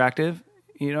reasonably attractive,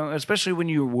 especially when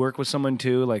you work with someone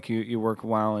too, like you work a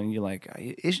while and you're like,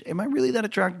 am I really that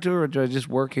attracted to her, or do I just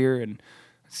work here and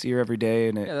see her every day?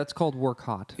 And Yeah, that's called work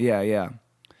hot. Yeah.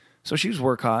 So she was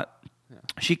work hot. Yeah.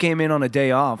 She came in on a day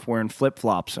off wearing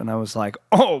flip-flops, and I was like,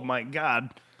 oh my God,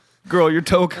 girl, your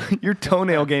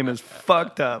toenail game is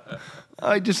fucked up.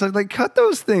 I just like cut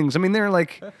those things.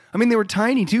 They were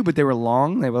tiny too, but they were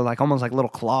long. They were like almost like little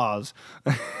claws.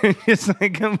 It's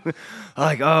like, I'm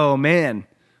like, oh man,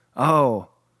 oh,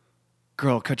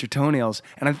 girl, cut your toenails.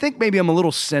 And I think maybe I'm a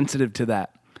little sensitive to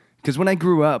that because when I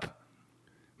grew up,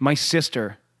 my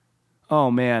sister, oh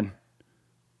man,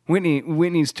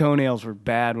 Whitney's toenails were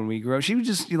bad when we grew up. She would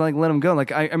just let them go.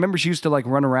 Like I remember she used to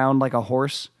run around like a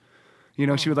horse. She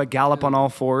would gallop on all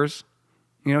fours.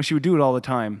 She would do it all the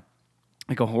time.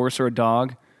 Like a horse or a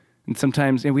dog. And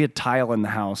sometimes we had tile in the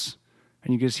house.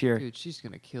 And you just hear... Dude, she's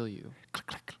going to kill you. Click,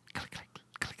 click, click, click,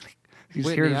 click, click. You just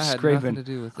Whitney, hear her I had scraping. nothing to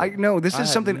do with it. I know, this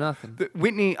is something... Nothing.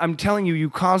 Whitney, I'm telling you, you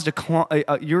caused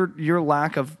your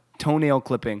lack of toenail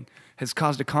clipping has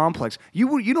caused a complex.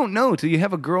 You don't know till you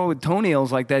have a girl with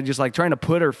toenails like that just trying to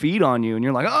put her feet on you. And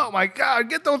you're like, oh my God,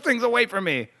 get those things away from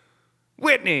me.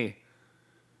 Whitney.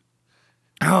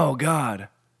 Oh God.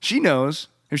 She knows.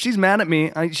 If she's mad at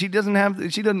me, she doesn't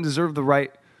deserve the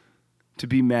right to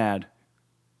be mad.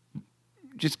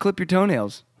 Just clip your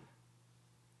toenails.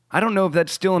 I don't know if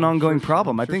that's still an ongoing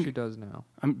problem. I think she does now.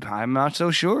 I'm not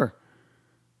so sure.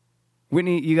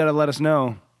 Whitney, you got to let us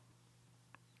know.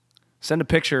 Send a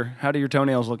picture. How do your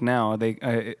toenails look now? Are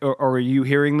they, or are you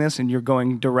hearing this and you're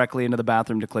going directly into the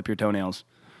bathroom to clip your toenails?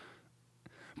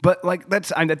 But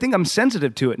I think I'm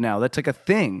sensitive to it now. That's like a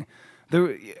thing.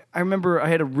 I remember I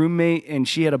had a roommate and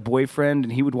she had a boyfriend,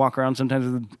 and he would walk around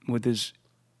sometimes with his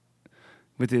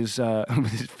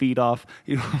feet off,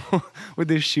 with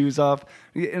his shoes off,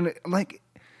 and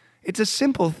it's a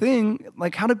simple thing.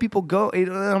 How do people go? It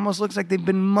almost looks like they've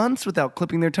been months without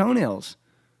clipping their toenails.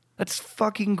 That's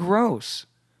fucking gross.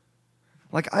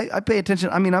 I pay attention.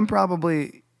 I'm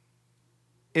probably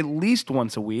at least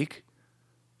once a week.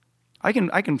 I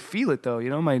can feel it though.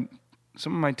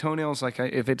 Some of my toenails,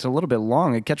 if it's a little bit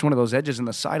long, I catch one of those edges in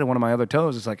the side of one of my other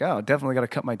toes. It's like, oh, definitely got to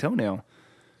cut my toenail.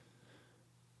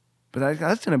 But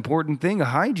that's an important thing,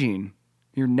 hygiene,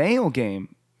 your nail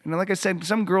game. Like I said,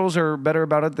 some girls are better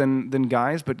about it than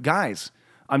guys. But guys,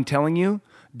 I'm telling you,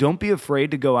 don't be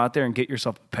afraid to go out there and get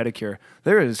yourself a pedicure.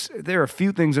 There are a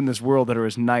few things in this world that are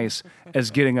as nice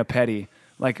as getting a pedi.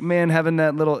 Having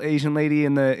that little Asian lady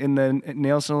in the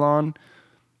nail salon,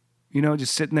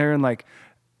 just sitting there and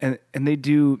they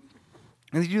do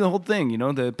the whole thing,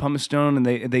 the pumice stone, and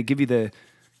they give you the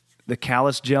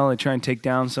callus gel. They try and take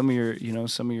down some of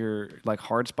your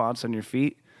hard spots on your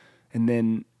feet, and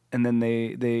then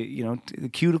they the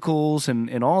cuticles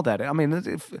and all that.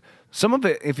 If some of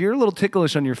it, if you're a little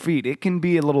ticklish on your feet, it can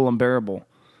be a little unbearable.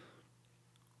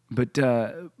 But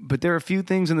there are a few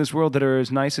things in this world that are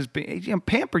as nice as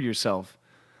pamper yourself.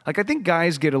 I think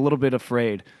guys get a little bit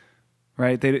afraid.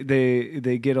 Right,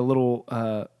 they get a little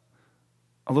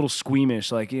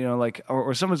squeamish,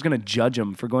 or someone's gonna judge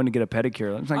them for going to get a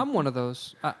pedicure. I'm one of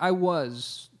those. I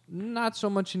was not so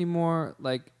much anymore.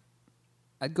 I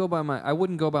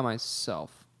wouldn't go by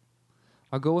myself.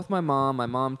 I'll go with my mom. My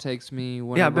mom takes me.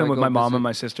 Yeah, I've been with my mom and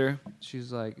my sister.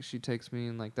 She takes me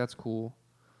and that's cool.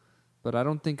 but I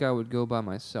don't think I would go by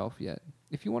myself yet.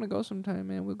 If you want to go sometime,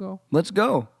 man, we'll go. Let's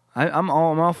go. I'm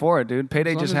all for it, dude.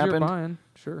 Payday As long just as happened. You're buying,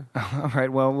 sure. All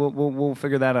right. Well, we'll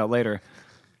figure that out later.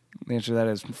 The answer to that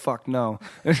is fuck no.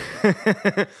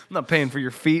 I'm not paying for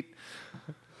your feet.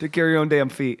 Take care of your own damn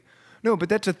feet. No, but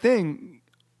that's a thing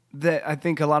that I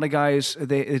think a lot of guys,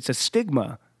 it's a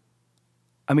stigma.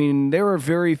 I mean, there are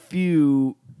very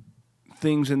few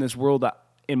things in this world,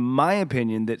 in my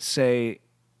opinion, that say,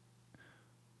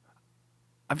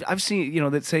 I've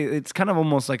seen, that say it's kind of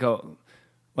almost like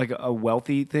a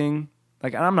wealthy thing.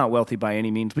 Like, I'm not wealthy by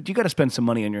any means, but you got to spend some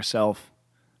money on yourself,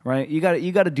 right? You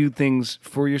got to do things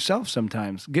for yourself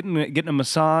sometimes. Getting a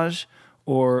massage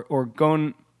or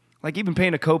going, like even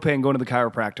paying a copay and going to the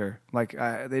chiropractor. Like,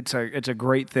 it's a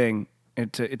great thing.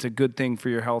 It's a good thing for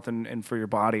your health and for your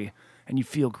body, and you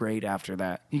feel great after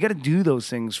that. You got to do those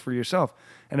things for yourself.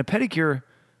 And a pedicure,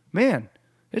 man,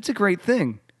 it's a great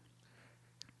thing.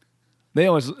 They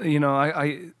always,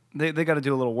 they got to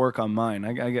do a little work on mine.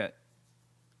 I get,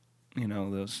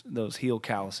 those heel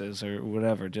calluses or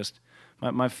whatever. Just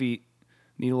my feet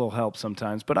need a little help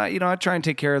sometimes. But I try and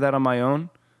take care of that on my own.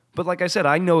 But like I said,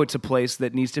 I know it's a place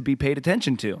that needs to be paid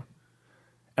attention to.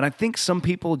 And I think some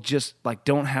people just like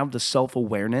don't have the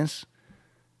self-awareness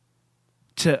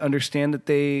to understand that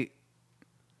they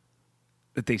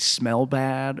smell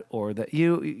bad, or that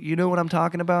you know what I'm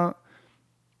talking about.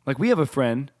 Like, we have a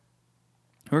friend.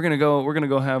 We're gonna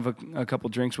go have a couple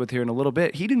drinks with here in a little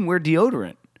bit. He didn't wear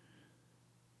deodorant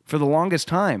for the longest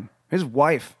time. His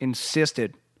wife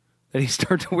insisted that he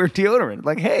start to wear deodorant.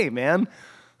 Like, hey, man,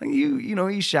 like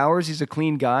he showers. He's a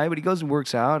clean guy, but he goes and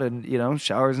works out and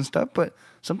showers and stuff. But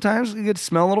sometimes he gets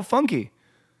smell a little funky.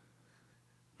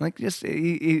 Like, just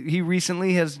he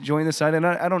recently has joined the site, and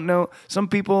I don't know. Some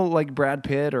people like Brad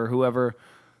Pitt or whoever.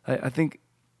 I think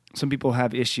some people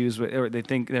have issues with, or they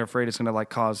think they're afraid it's going to like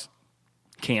cause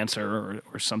cancer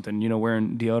or something,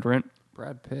 wearing deodorant.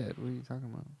 Brad Pitt, what are you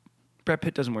talking about? Brad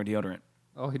Pitt doesn't wear deodorant.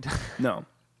 Oh, he does? No.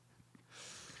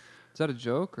 Is that a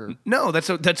joke or? No, that's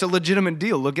a legitimate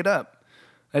deal. Look it up.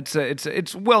 It's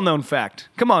a well-known fact.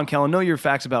 Come on, Kellen, know your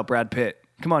facts about Brad Pitt.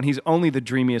 Come on, he's only the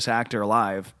dreamiest actor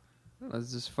alive. Oh,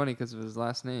 it's just funny because of his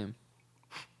last name.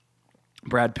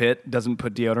 Brad Pitt doesn't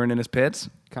put deodorant in his pits?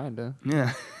 Kinda.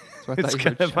 Yeah. So I It's thought you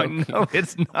were kind of, joking. no,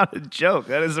 it's not a joke.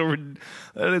 That is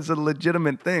a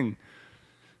legitimate thing.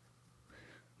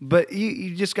 But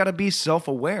you just got to be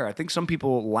self-aware. I think some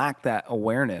people lack that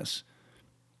awareness.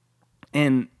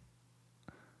 And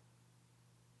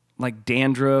like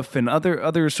dandruff and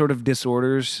other sort of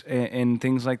disorders and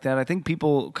things like that, I think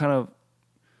people kind of,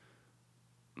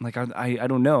 like, I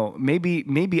don't know.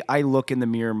 Maybe I look in the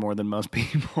mirror more than most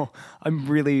people. And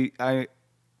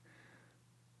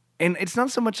it's not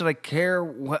so much that I care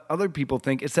what other people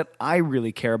think. It's that I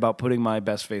really care about putting my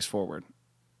best face forward,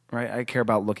 right? I care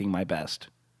about looking my best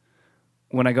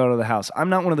when I go to the house.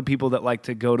 I'm not one of the people that like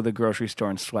to go to the grocery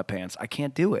store in sweatpants. I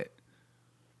can't do it.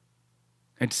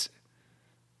 I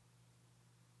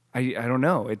don't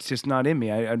know. It's just not in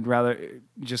me. I'd rather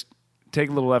just take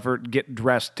a little effort, get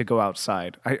dressed to go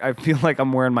outside. I feel like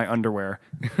I'm wearing my underwear.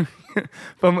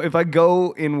 If I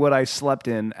go in what I slept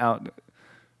in out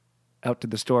to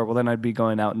the store, well, then I'd be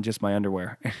going out in just my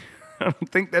underwear. I don't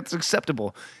think that's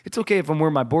acceptable. It's okay if I'm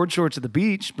wearing my board shorts at the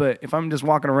beach, but if I'm just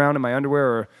walking around in my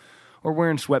underwear or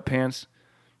wearing sweatpants,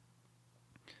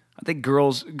 I think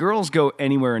girls go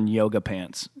anywhere in yoga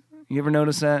pants. You ever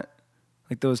notice that?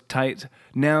 Like those tights.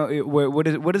 Now, what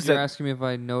is You're that? asking me if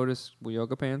I noticed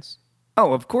yoga pants?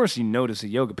 Oh, of course you notice the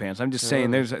yoga pants. I'm just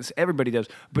saying everybody does.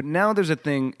 But now there's a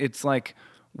thing, it's like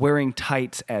wearing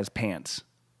tights as pants.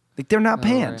 Like, they're not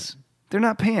pants. Right. They're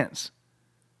not pants.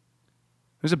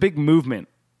 There's a big movement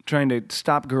trying to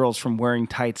stop girls from wearing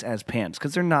tights as pants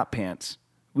because they're not pants.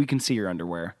 We can see your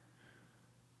underwear.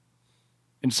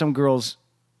 And some girls,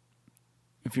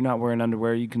 if you're not wearing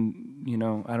underwear, you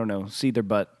can, I don't know, see their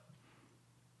butt.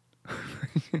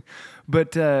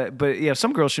 But yeah,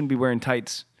 some girls shouldn't be wearing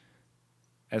tights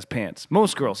as pants.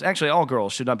 Most girls, actually all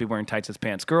girls, should not be wearing tights as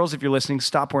pants. Girls, if you're listening,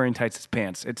 stop wearing tights as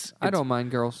pants. I don't mind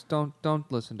girls.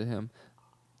 Don't listen to him.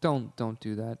 Don't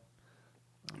do that.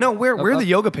 No, wear the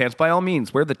yoga pants by all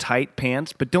means. Wear the tight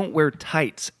pants, but don't wear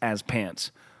tights as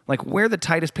pants. Like, wear the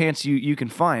tightest pants you can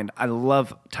find. I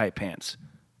love tight pants.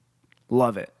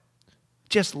 Love it.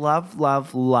 Just love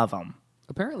them.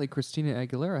 Apparently, Christina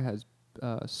Aguilera has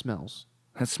smells.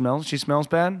 That smells? She smells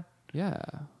bad? Yeah.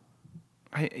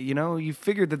 You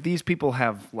figured that these people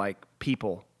have, like,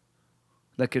 people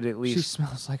that could at least... She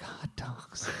smells like hot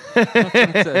dogs. That's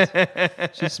what it says.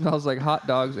 She smells like hot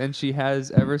dogs, and she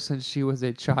has ever since she was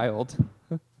a child.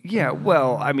 Yeah,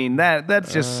 well, I mean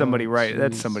that's just somebody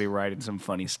that's jeez. somebody writing some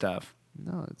funny stuff.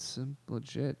 No, it's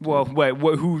legit. Dude. Well, wait,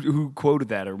 who quoted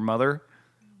that? Her mother?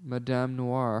 Madame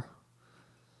Noir.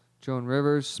 Joan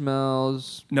Rivers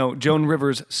smells. No, Joan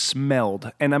Rivers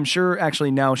smelled, and I'm sure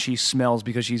actually now she smells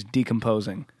because she's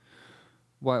decomposing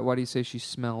Why do you say she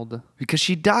smelled? because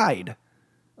she died.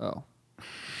 Oh,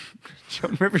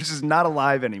 Joan Rivers is not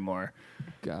alive anymore.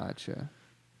 gotcha.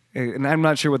 And I'm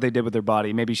not sure what they did with her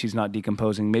body. Maybe she's not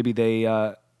decomposing. Maybe they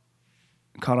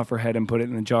cut off her head and put it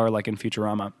in a jar like in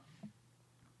Futurama.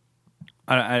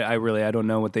 I really don't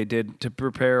know what they did to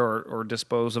prepare or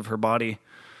dispose of her body.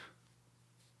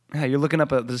 Yeah, you're looking up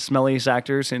the smelliest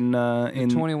actors in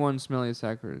 21 smelliest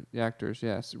actors,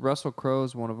 yes. Russell Crowe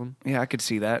is one of them. Yeah, I could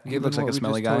see that. He Given looks like what a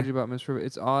smelly we just guy. told you about Miss Rivers,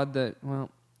 it's odd that, well,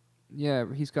 yeah,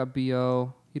 he's got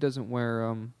BO. He doesn't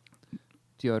wear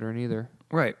deodorant either.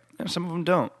 Right. And some of them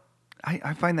don't.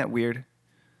 I find that weird.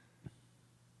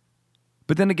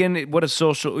 But then again, what a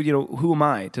social, who am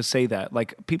I to say that?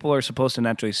 Like, people are supposed to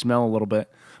naturally smell a little bit.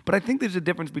 But I think there's a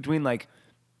difference between, like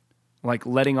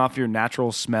letting off your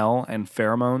natural smell and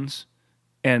pheromones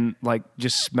and, like,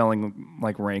 just smelling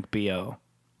like rank BO.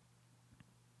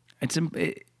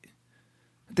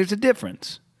 There's a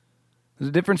difference. There's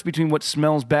a difference between what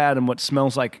smells bad and what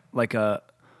smells like a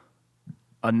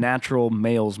natural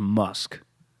male's musk.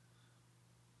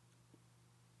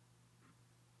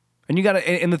 And you gotta,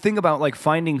 and the thing about like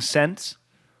finding scents,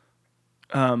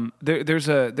 there's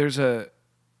a.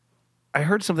 I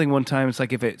heard something one time. It's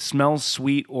like if it smells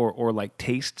sweet or like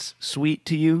tastes sweet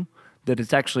to you, that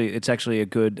it's actually a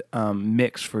good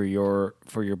mix for your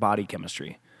body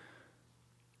chemistry.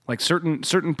 Like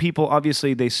certain people,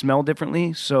 obviously they smell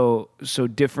differently, so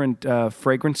different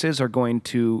fragrances are going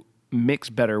to mix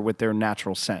better with their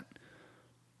natural scent.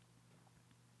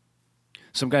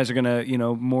 Some guys are gonna,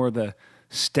 more of the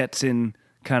Stetson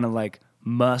kind of like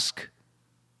musk,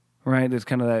 right? It's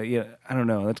kind of that, I don't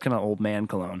know. That's kind of old man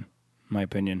cologne, in my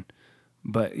opinion.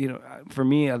 But for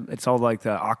me, it's all like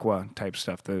the aqua type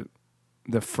stuff, the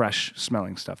fresh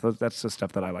smelling stuff. That's the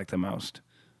stuff that I like the most.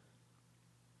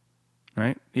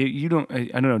 Right? You don't.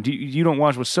 I don't know. You don't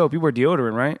wash with soap? You wear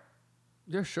deodorant, right?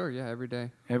 Yeah, sure. Yeah, every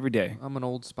day. Every day. I'm an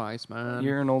Old Spice man.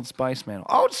 You're an Old Spice man.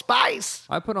 Old Spice.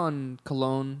 I put on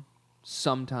cologne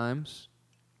sometimes.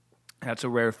 That's a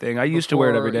rare thing. I used to wear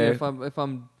it every day. If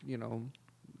I'm,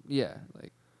 yeah,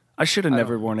 like I should have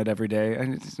never worn it every day.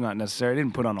 It's not necessary. I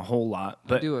didn't put on a whole lot,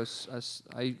 but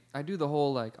I do the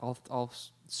whole like I'll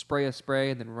spray a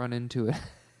spray and then run into it.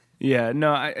 yeah,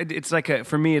 no, it's like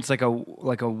for me it's like a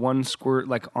one squirt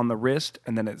like on the wrist,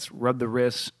 and then it's rub the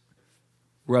wrist,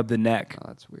 rub the neck. Oh,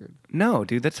 that's weird. No,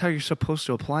 dude, that's how you're supposed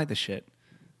to apply the shit.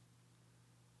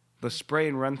 The spray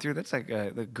and run through. That's like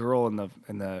the girl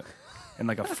in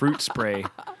like a fruit spray.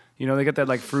 They got that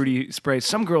like fruity spray.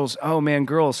 Some girls, oh man,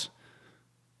 girls.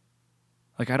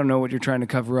 Like I don't know what you're trying to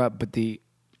cover up, but the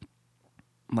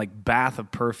like bath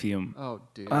of perfume. Oh,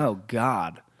 dude. Oh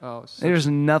God. Oh, there is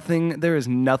nothing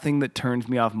that turns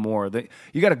me off more.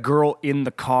 You got a girl in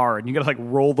the car and you got to like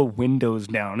roll the windows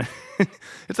down.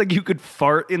 It's like you could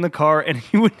fart in the car and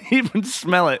you wouldn't even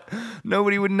smell it.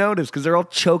 Nobody would notice because they're all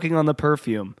choking on the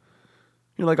perfume.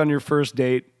 You're like on your first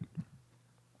date.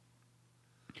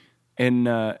 And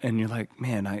you're like,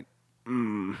 man,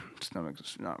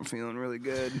 stomach's not feeling really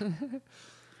good.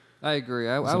 I agree.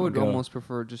 I would almost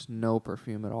prefer just no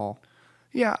perfume at all.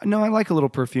 Yeah, no, I like a little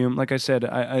perfume. Like I said,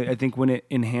 I think when it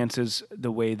enhances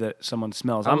the way that someone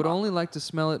smells. I would only like to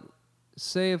smell it,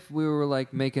 say if we were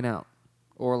like making out.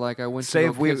 Or like I went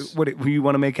to kiss. You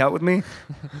want to make out with me?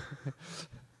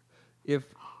 If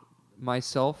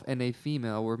myself and a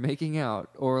female were making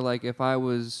out, or like if I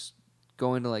was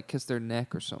going to like kiss their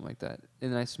neck or something like that,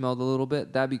 and I smelled a little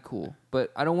bit, that'd be cool.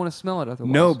 But I don't want to smell it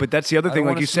otherwise. No, but that's the other thing.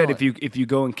 Like you said, it. if you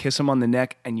go and kiss them on the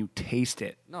neck and you taste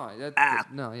it, no,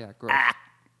 yeah, gross.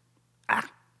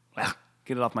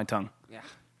 Get it off my tongue. Yeah,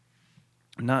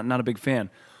 not a big fan.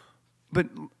 But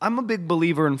I'm a big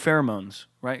believer in pheromones.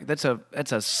 Right? That's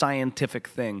a scientific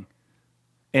thing.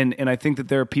 And I think that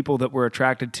there are people that we're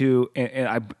attracted to,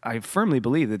 and I firmly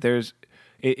believe that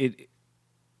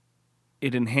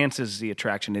it enhances the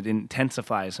attraction. It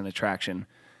intensifies an attraction,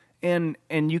 and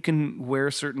you can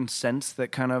wear certain scents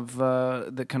that kind of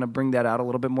bring that out a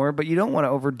little bit more. But you don't want to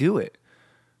overdo it.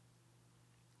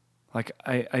 Like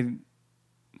I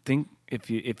think if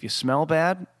you smell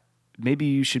bad, maybe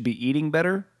you should be eating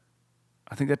better.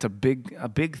 I think that's a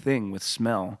big thing with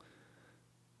smell.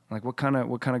 Like what kind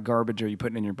of garbage are you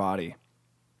putting in your body?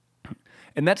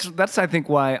 And that's I think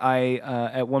why I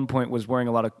at one point was wearing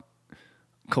a lot of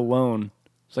cologne.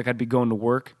 It's like I'd be going to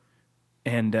work,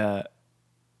 and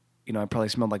I probably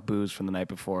smelled like booze from the night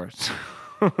before. So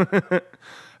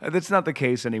that's not the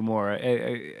case anymore.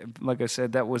 Like I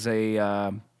said, that was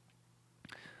a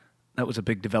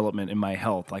big development in my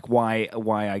health. Like why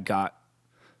I got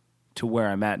to where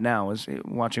I'm at now is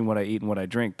watching what I eat and what I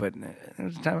drink. But there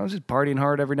was a time I was just partying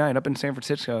hard every night up in San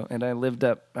Francisco, and I lived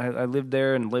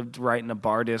there and lived right in a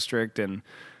bar district, and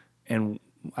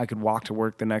I could walk to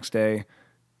work the next day,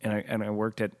 and I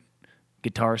worked at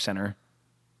Guitar Center,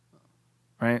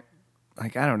 right?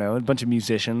 Like, I don't know, a bunch of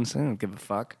musicians. I don't give a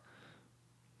fuck.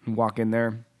 Walk in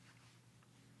there.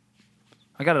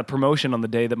 I got a promotion on the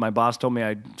day that my boss told me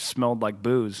I smelled like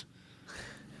booze.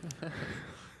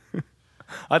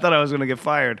 I thought I was going to get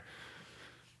fired.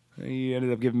 He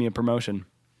ended up giving me a promotion.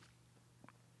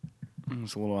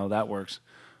 That's a little how that works.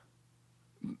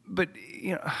 But,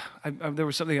 there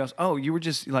was something else. Oh, you were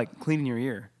just, like, cleaning your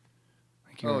ear.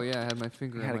 Oh, yeah, I had my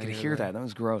finger I could hear that. That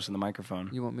was gross in the microphone.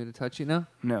 You want me to touch you now?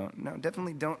 No,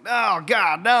 definitely don't. Oh,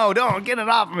 God, no, don't. Get it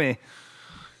off me.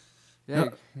 Yeah.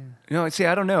 No, see,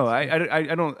 I don't know.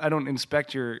 I don't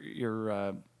inspect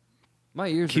your my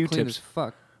ears Q-tips. are clean as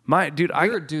fuck.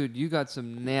 Dude, you got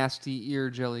some nasty ear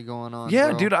jelly going on. Yeah,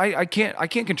 bro. dude, I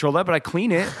can't control that, but I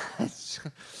clean it.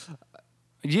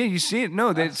 Yeah, you see it. No,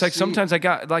 it's like sometimes I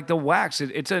got like the wax.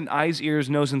 It's an eyes, ears,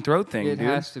 nose, and throat thing. It dude.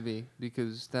 has to be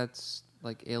because that's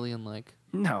like alien-like.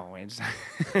 No, it's.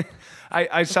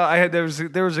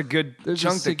 There was a good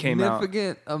chunk that came out.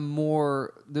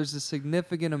 There's a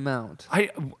significant amount.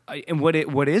 And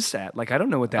what is that? Like, I don't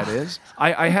know what that is.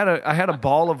 I had a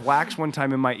ball of wax one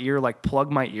time in my ear, like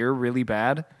plugged my ear really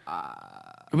bad.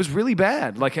 It was really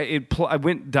bad. Like I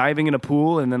went diving in a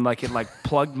pool and then like it like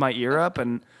plugged my ear up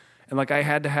and like I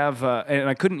had to have and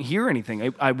I couldn't hear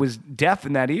anything. I was deaf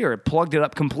in that ear. It plugged it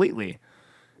up completely.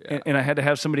 Yeah. And I had to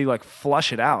have somebody like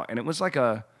flush it out, and it was like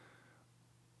a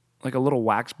little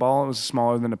wax ball. It was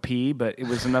smaller than a pea, but it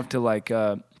was enough to like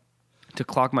to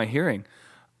clog my hearing.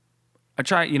 I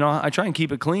try and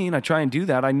keep it clean. I try and do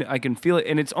that. I can feel it,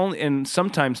 and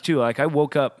sometimes too. Like I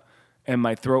woke up and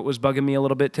my throat was bugging me a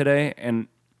little bit today, and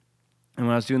when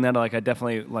I was doing that, like I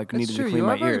definitely like needed to clean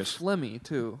my ears. Very phlegmy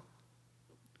too.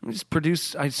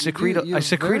 I secrete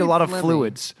a lot of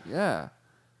fluids. Yeah,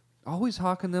 always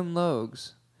hawking them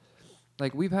logs.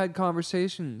 Like, we've had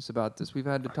conversations about this. We've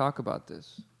had to talk about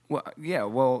this. Well, yeah,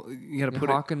 you got to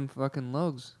put hawking fucking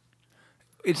logs.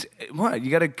 It's what? You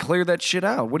got to clear that shit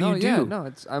out. What do you do? Yeah,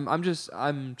 no, I'm just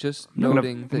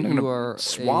noting that you are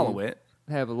swallow it.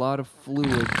 Have a lot of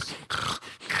fluids.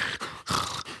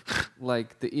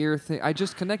 Like the ear thing. I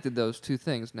just connected those two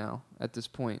things now at this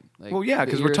point. Like, well, yeah,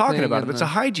 because we're talking about it. It's a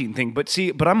hygiene thing.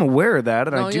 But I'm aware of that,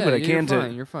 and I do what I can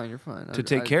You're fine. To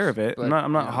take care of it.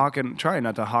 I'm not hawking. Trying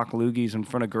not to hawk loogies in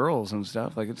front of girls and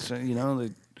stuff. Like it's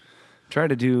trying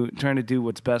to do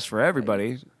what's best for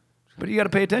everybody. But you got to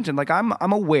pay attention. Like I'm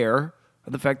aware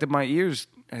of the fact that my ears,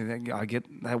 I get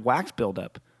that wax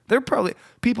buildup. There are probably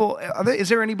people. Is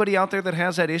there anybody out there that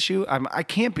has that issue? I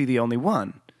can't be the only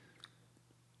one.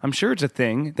 I'm sure it's a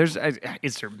thing.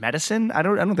 Is there medicine? I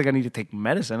don't think I need to take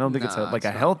medicine. I don't think it's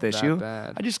a health issue.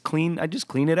 Bad. I just clean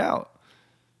it out.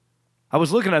 I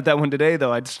was looking at that one today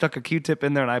though. I stuck a Q-tip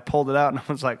in there and I pulled it out and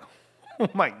I was like, oh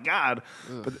my God.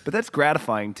 But that's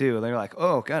gratifying too. They're like,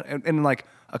 oh God. And like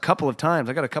a couple of times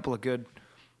I got a couple of good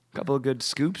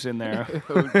scoops in there.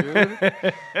 Oh, dude.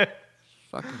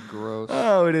 Fucking gross.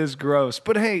 Oh, it is gross.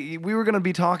 But hey, we were going to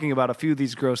be talking about a few of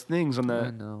these gross things on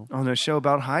the show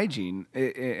about hygiene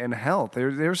and health.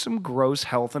 There's some gross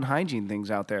health and hygiene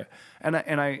things out there, and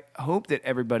I hope that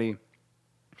everybody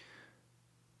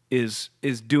is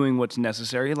doing what's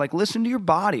necessary. Like, listen to your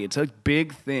body. It's a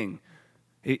big thing.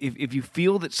 If you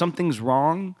feel that something's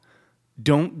wrong,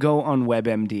 don't go on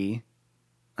WebMD.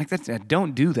 Like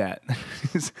don't do that.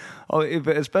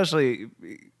 Especially.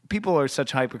 People are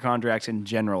such hypochondriacs in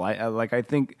general. I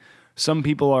think some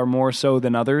people are more so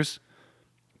than others,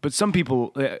 but some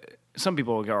people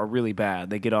are really bad.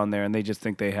 They get on there and they just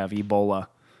think they have Ebola.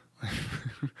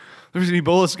 There's an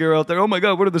Ebola scare out there. Oh my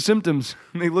God, what are the symptoms?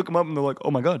 And they look them up and they're like,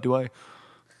 oh my God, do I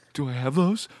have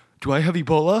those? Do I have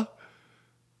Ebola?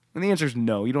 And the answer is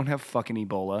no. You don't have fucking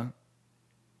Ebola.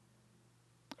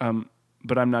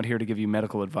 But I'm not here to give you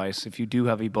medical advice. If you do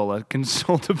have Ebola,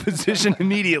 consult a physician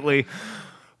immediately.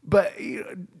 But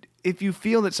if you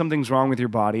feel that something's wrong with your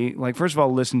body, like, first of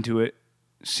all, listen to it.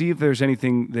 See if there's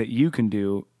anything that you can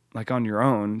do, like, on your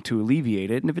own to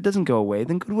alleviate it. And if it doesn't go away,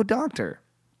 then go to a doctor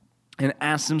and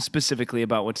ask them specifically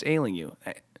about what's ailing you.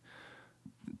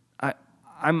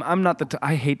 I'm not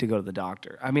I hate to go to the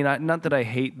doctor. I mean, not that I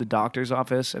hate the doctor's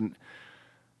office. And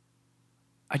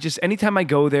anytime I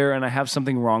go there and I have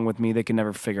something wrong with me, they can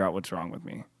never figure out what's wrong with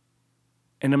me.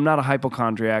 and I'm not a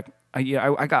hypochondriac.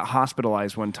 I got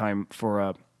hospitalized one time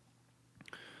for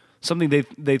something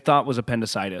they thought was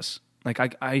appendicitis.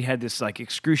 Like I had this like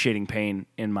excruciating pain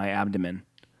in my abdomen,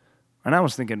 and I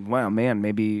was thinking, wow, man,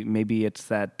 maybe it's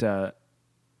that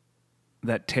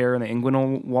that tear in the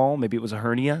inguinal wall. Maybe it was a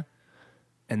hernia.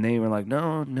 And they were like,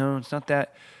 no, it's not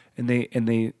that. And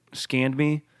they scanned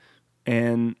me,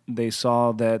 and they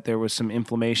saw that there was some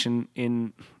inflammation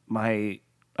in my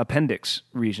appendix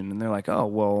region. And they're like, oh,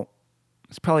 well,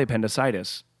 it's probably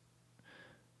appendicitis.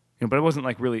 But it wasn't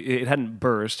like really, it hadn't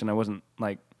burst, and I wasn't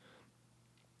like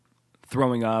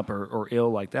throwing up or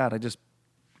ill like that. I just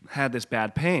had this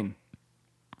bad pain.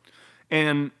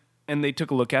 And they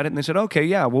took a look at it, and they said, okay,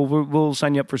 yeah, we'll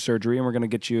sign you up for surgery, and we're going to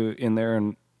get you in there,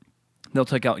 and they'll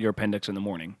take out your appendix in the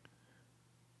morning.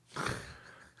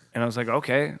 And I was like,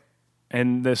 okay.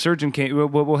 And the surgeon came,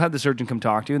 we'll have the surgeon come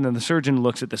talk to you. And then the surgeon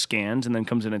looks at the scans and then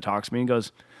comes in and talks to me and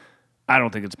goes, I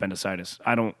don't think it's appendicitis.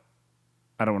 I don't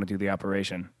want to do the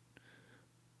operation.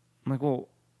 I'm like, well,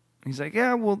 he's like,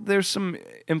 yeah, well, there's some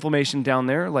inflammation down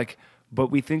there. Like, but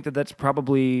we think that that's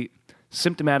probably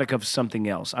symptomatic of something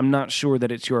else. I'm not sure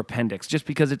that it's your appendix. Just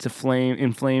because it's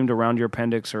inflamed around your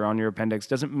appendix or on your appendix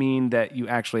doesn't mean that you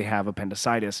actually have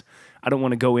appendicitis. I don't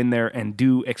want to go in there and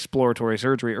do exploratory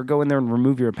surgery or go in there and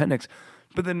remove your appendix.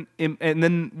 But then, and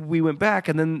then we went back,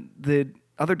 and then the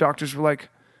other doctors were like,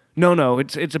 no,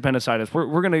 it's appendicitis.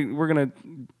 We're gonna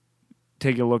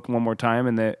take a look one more time,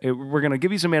 and we're gonna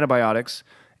give you some antibiotics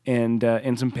and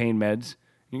some pain meds.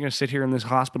 You're gonna sit here in this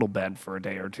hospital bed for a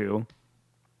day or two.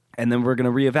 And then we're going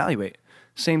to reevaluate.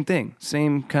 Same thing.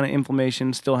 Same kind of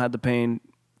inflammation. Still had the pain.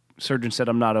 Surgeon said,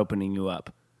 I'm not opening you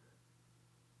up.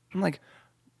 I'm like,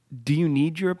 do you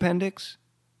need your appendix?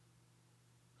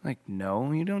 Like,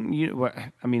 no, you don't need it.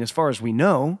 I mean, as far as we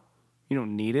know, you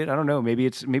don't need it. I don't know. Maybe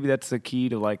that's the key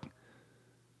to like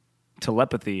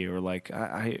telepathy or like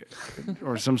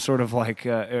or some sort of like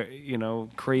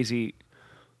crazy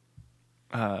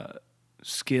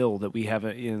skill that we have.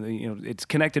 It's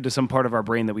connected to some part of our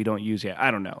brain that we don't use yet. I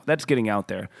don't know. That's getting out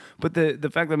there. But the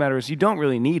fact of the matter is, you don't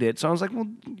really need it. So I was like, well,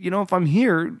 if I'm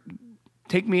here,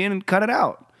 take me in and cut it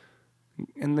out.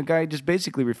 And the guy just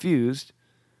basically refused.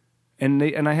 And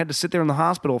I had to sit there in the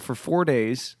hospital for 4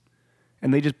 days,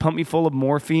 and they just pumped me full of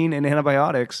morphine and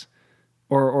antibiotics,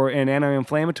 and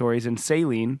anti-inflammatories and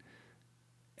saline.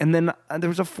 And then there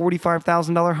was a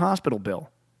 $45,000 hospital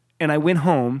bill. And I went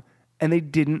home, and they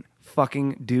didn't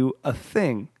fucking do a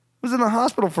thing. I was in the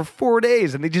hospital for 4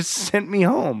 days, and they just sent me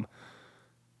home.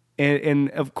 And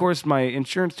of course, my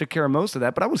insurance took care of most of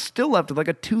that, but I was still left with like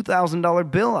a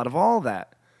 $2,000 bill out of all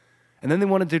that. And then they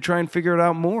wanted to try and figure it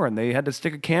out more, and they had to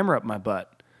stick a camera up my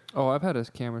butt. Oh, I've had a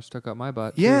camera stuck up my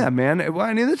butt. Yeah, too. man. Well,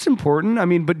 I mean, that's important. I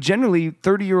mean, but generally,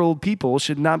 30-year-old people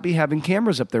should not be having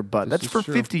cameras up their butt. That's for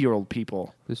 50-year-old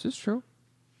people. This is true.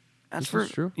 That's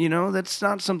true. That's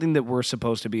not something that we're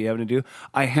supposed to be able to do.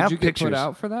 I have Did you pictures. get put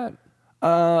out for that?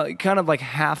 Kind of like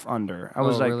half under. I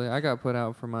was like, really? I got put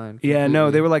out for mine. Yeah, completely.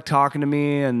 no, they were like talking to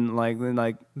me and like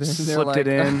slipped like, it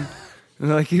in.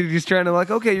 Like you're just trying to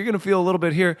like, okay, you're gonna feel a little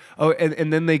bit here. Oh,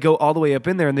 and then they go all the way up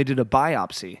in there and they did a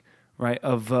biopsy, right,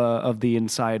 of the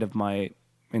inside of my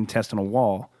intestinal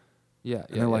wall. Yeah.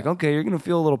 And they're like, okay, you're gonna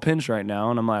feel a little pinch right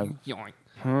now, and I'm like, Yoink.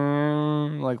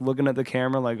 like looking at the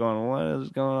camera, like going, what is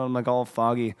going on? I'm like all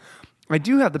foggy. I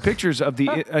do have the pictures of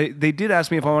the. They did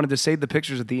ask me if I wanted to save the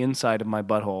pictures of the inside of my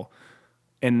butthole,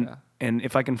 and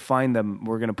if I can find them,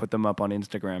 we're gonna put them up on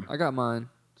Instagram. I got mine.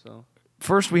 So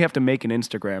first, we have to make an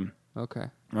Instagram. Okay.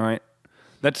 All right.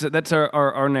 That's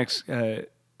our next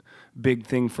big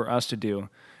thing for us to do.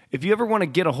 If you ever want to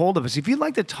get a hold of us, if you'd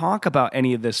like to talk about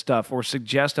any of this stuff or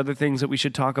suggest other things that we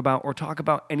should talk about or talk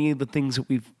about any of the things that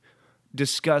we've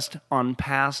discussed on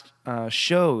past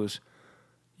shows,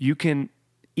 you can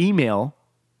email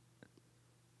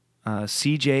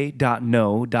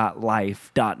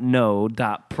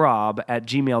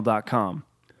cj.no.life.no.prob@gmail.com.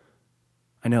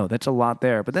 I know, that's a lot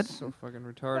there, but that's so fucking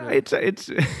retarded. It's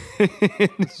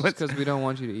because we don't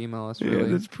want you to email us, really. Yeah,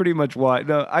 that's pretty much why.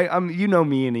 No, I'm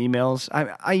me and emails.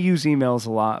 I use emails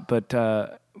a lot, but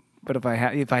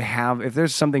if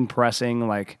there's something pressing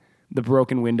like the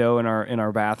broken window in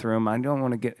our bathroom, I don't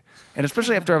want to get. And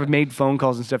especially after I've made phone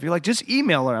calls and stuff, you're like, just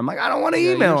email her. I'm like, I don't want to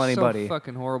email anybody. You're so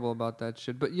fucking horrible about that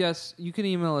shit. But yes, you can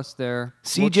email us there.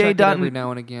 CJ. We'll check it every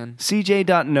now and again.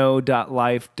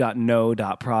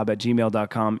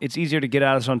 cj.no.life.no.prob@gmail.com. It's easier to get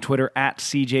at us on Twitter at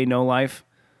CJNoLife.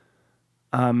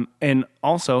 And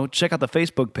also check out the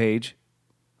Facebook page,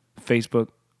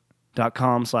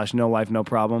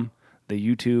 facebook.com/NoLifeNoProblem.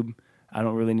 The YouTube, I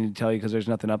don't really need to tell you because there's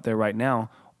nothing up there right now.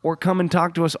 Or come and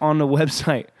talk to us on the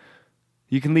website.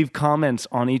 You can leave comments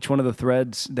on each one of the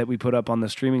threads that we put up on the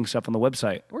streaming stuff on the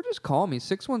website. Or just call me,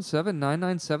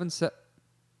 617-9977.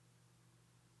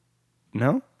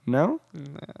 No?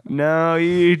 No,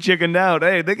 you chickened out.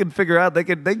 Hey, they can figure out.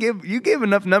 You gave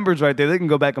enough numbers right there. They can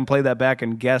go back and play that back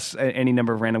and guess any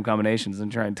number of random combinations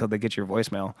and try until they get your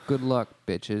voicemail. Good luck,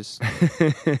 bitches.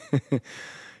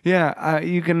 Yeah,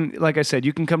 you can, like I said,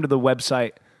 you can come to the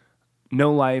website,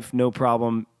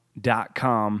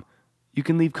 nolifenoproblem.com. You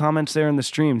can leave comments there in the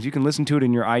streams. You can listen to it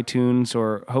in your iTunes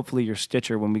or hopefully your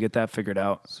Stitcher when we get that figured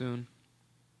out. Soon.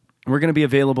 We're going to be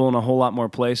available in a whole lot more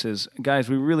places. Guys,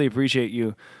 we really appreciate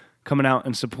you coming out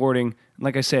and supporting.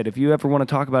 Like I said, if you ever want to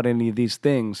talk about any of these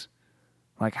things,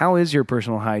 like how is your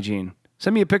personal hygiene?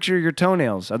 Send me a picture of your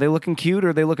toenails. Are they looking cute or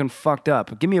are they looking fucked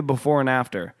up? Give me a before and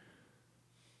after.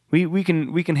 We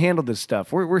can handle this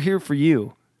stuff. We're here for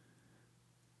you.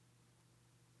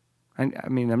 I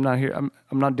mean, I'm not here.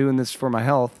 I'm not doing this for my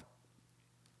health.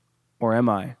 Or am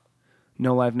I?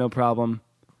 No Life, No Problem.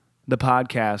 The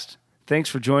podcast. Thanks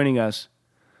for joining us.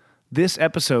 This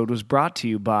episode was brought to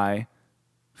you by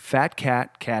Fat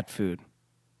Cat Cat Food.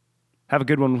 Have a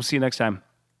good one. We'll see you next time.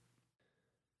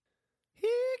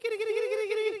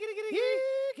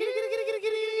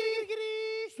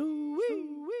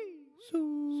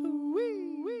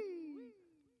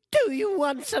 Do you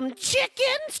want some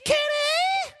chickens, kitty?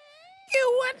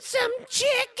 You want some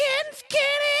chickens,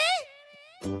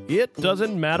 kitty? It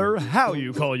doesn't matter how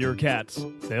you call your cats.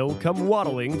 They'll come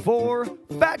waddling for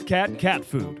Fat Cat Cat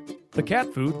Food. The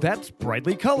cat food that's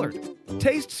brightly colored,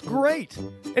 tastes great,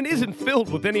 and isn't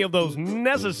filled with any of those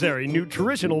necessary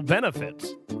nutritional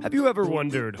benefits. Have you ever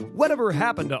wondered whatever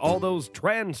happened to all those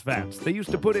trans fats they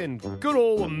used to put in good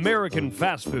old American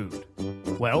fast food?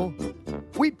 Well,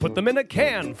 we put them in a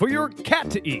can for your cat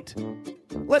to eat.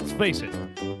 Let's face it,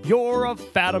 you're a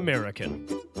fat American.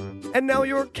 And now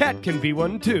your cat can be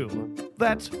one too.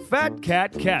 That's Fat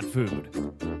Cat Cat Food.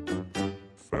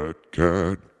 Fat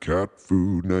cat, cat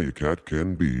food. Now your cat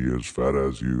can be as fat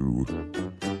as you.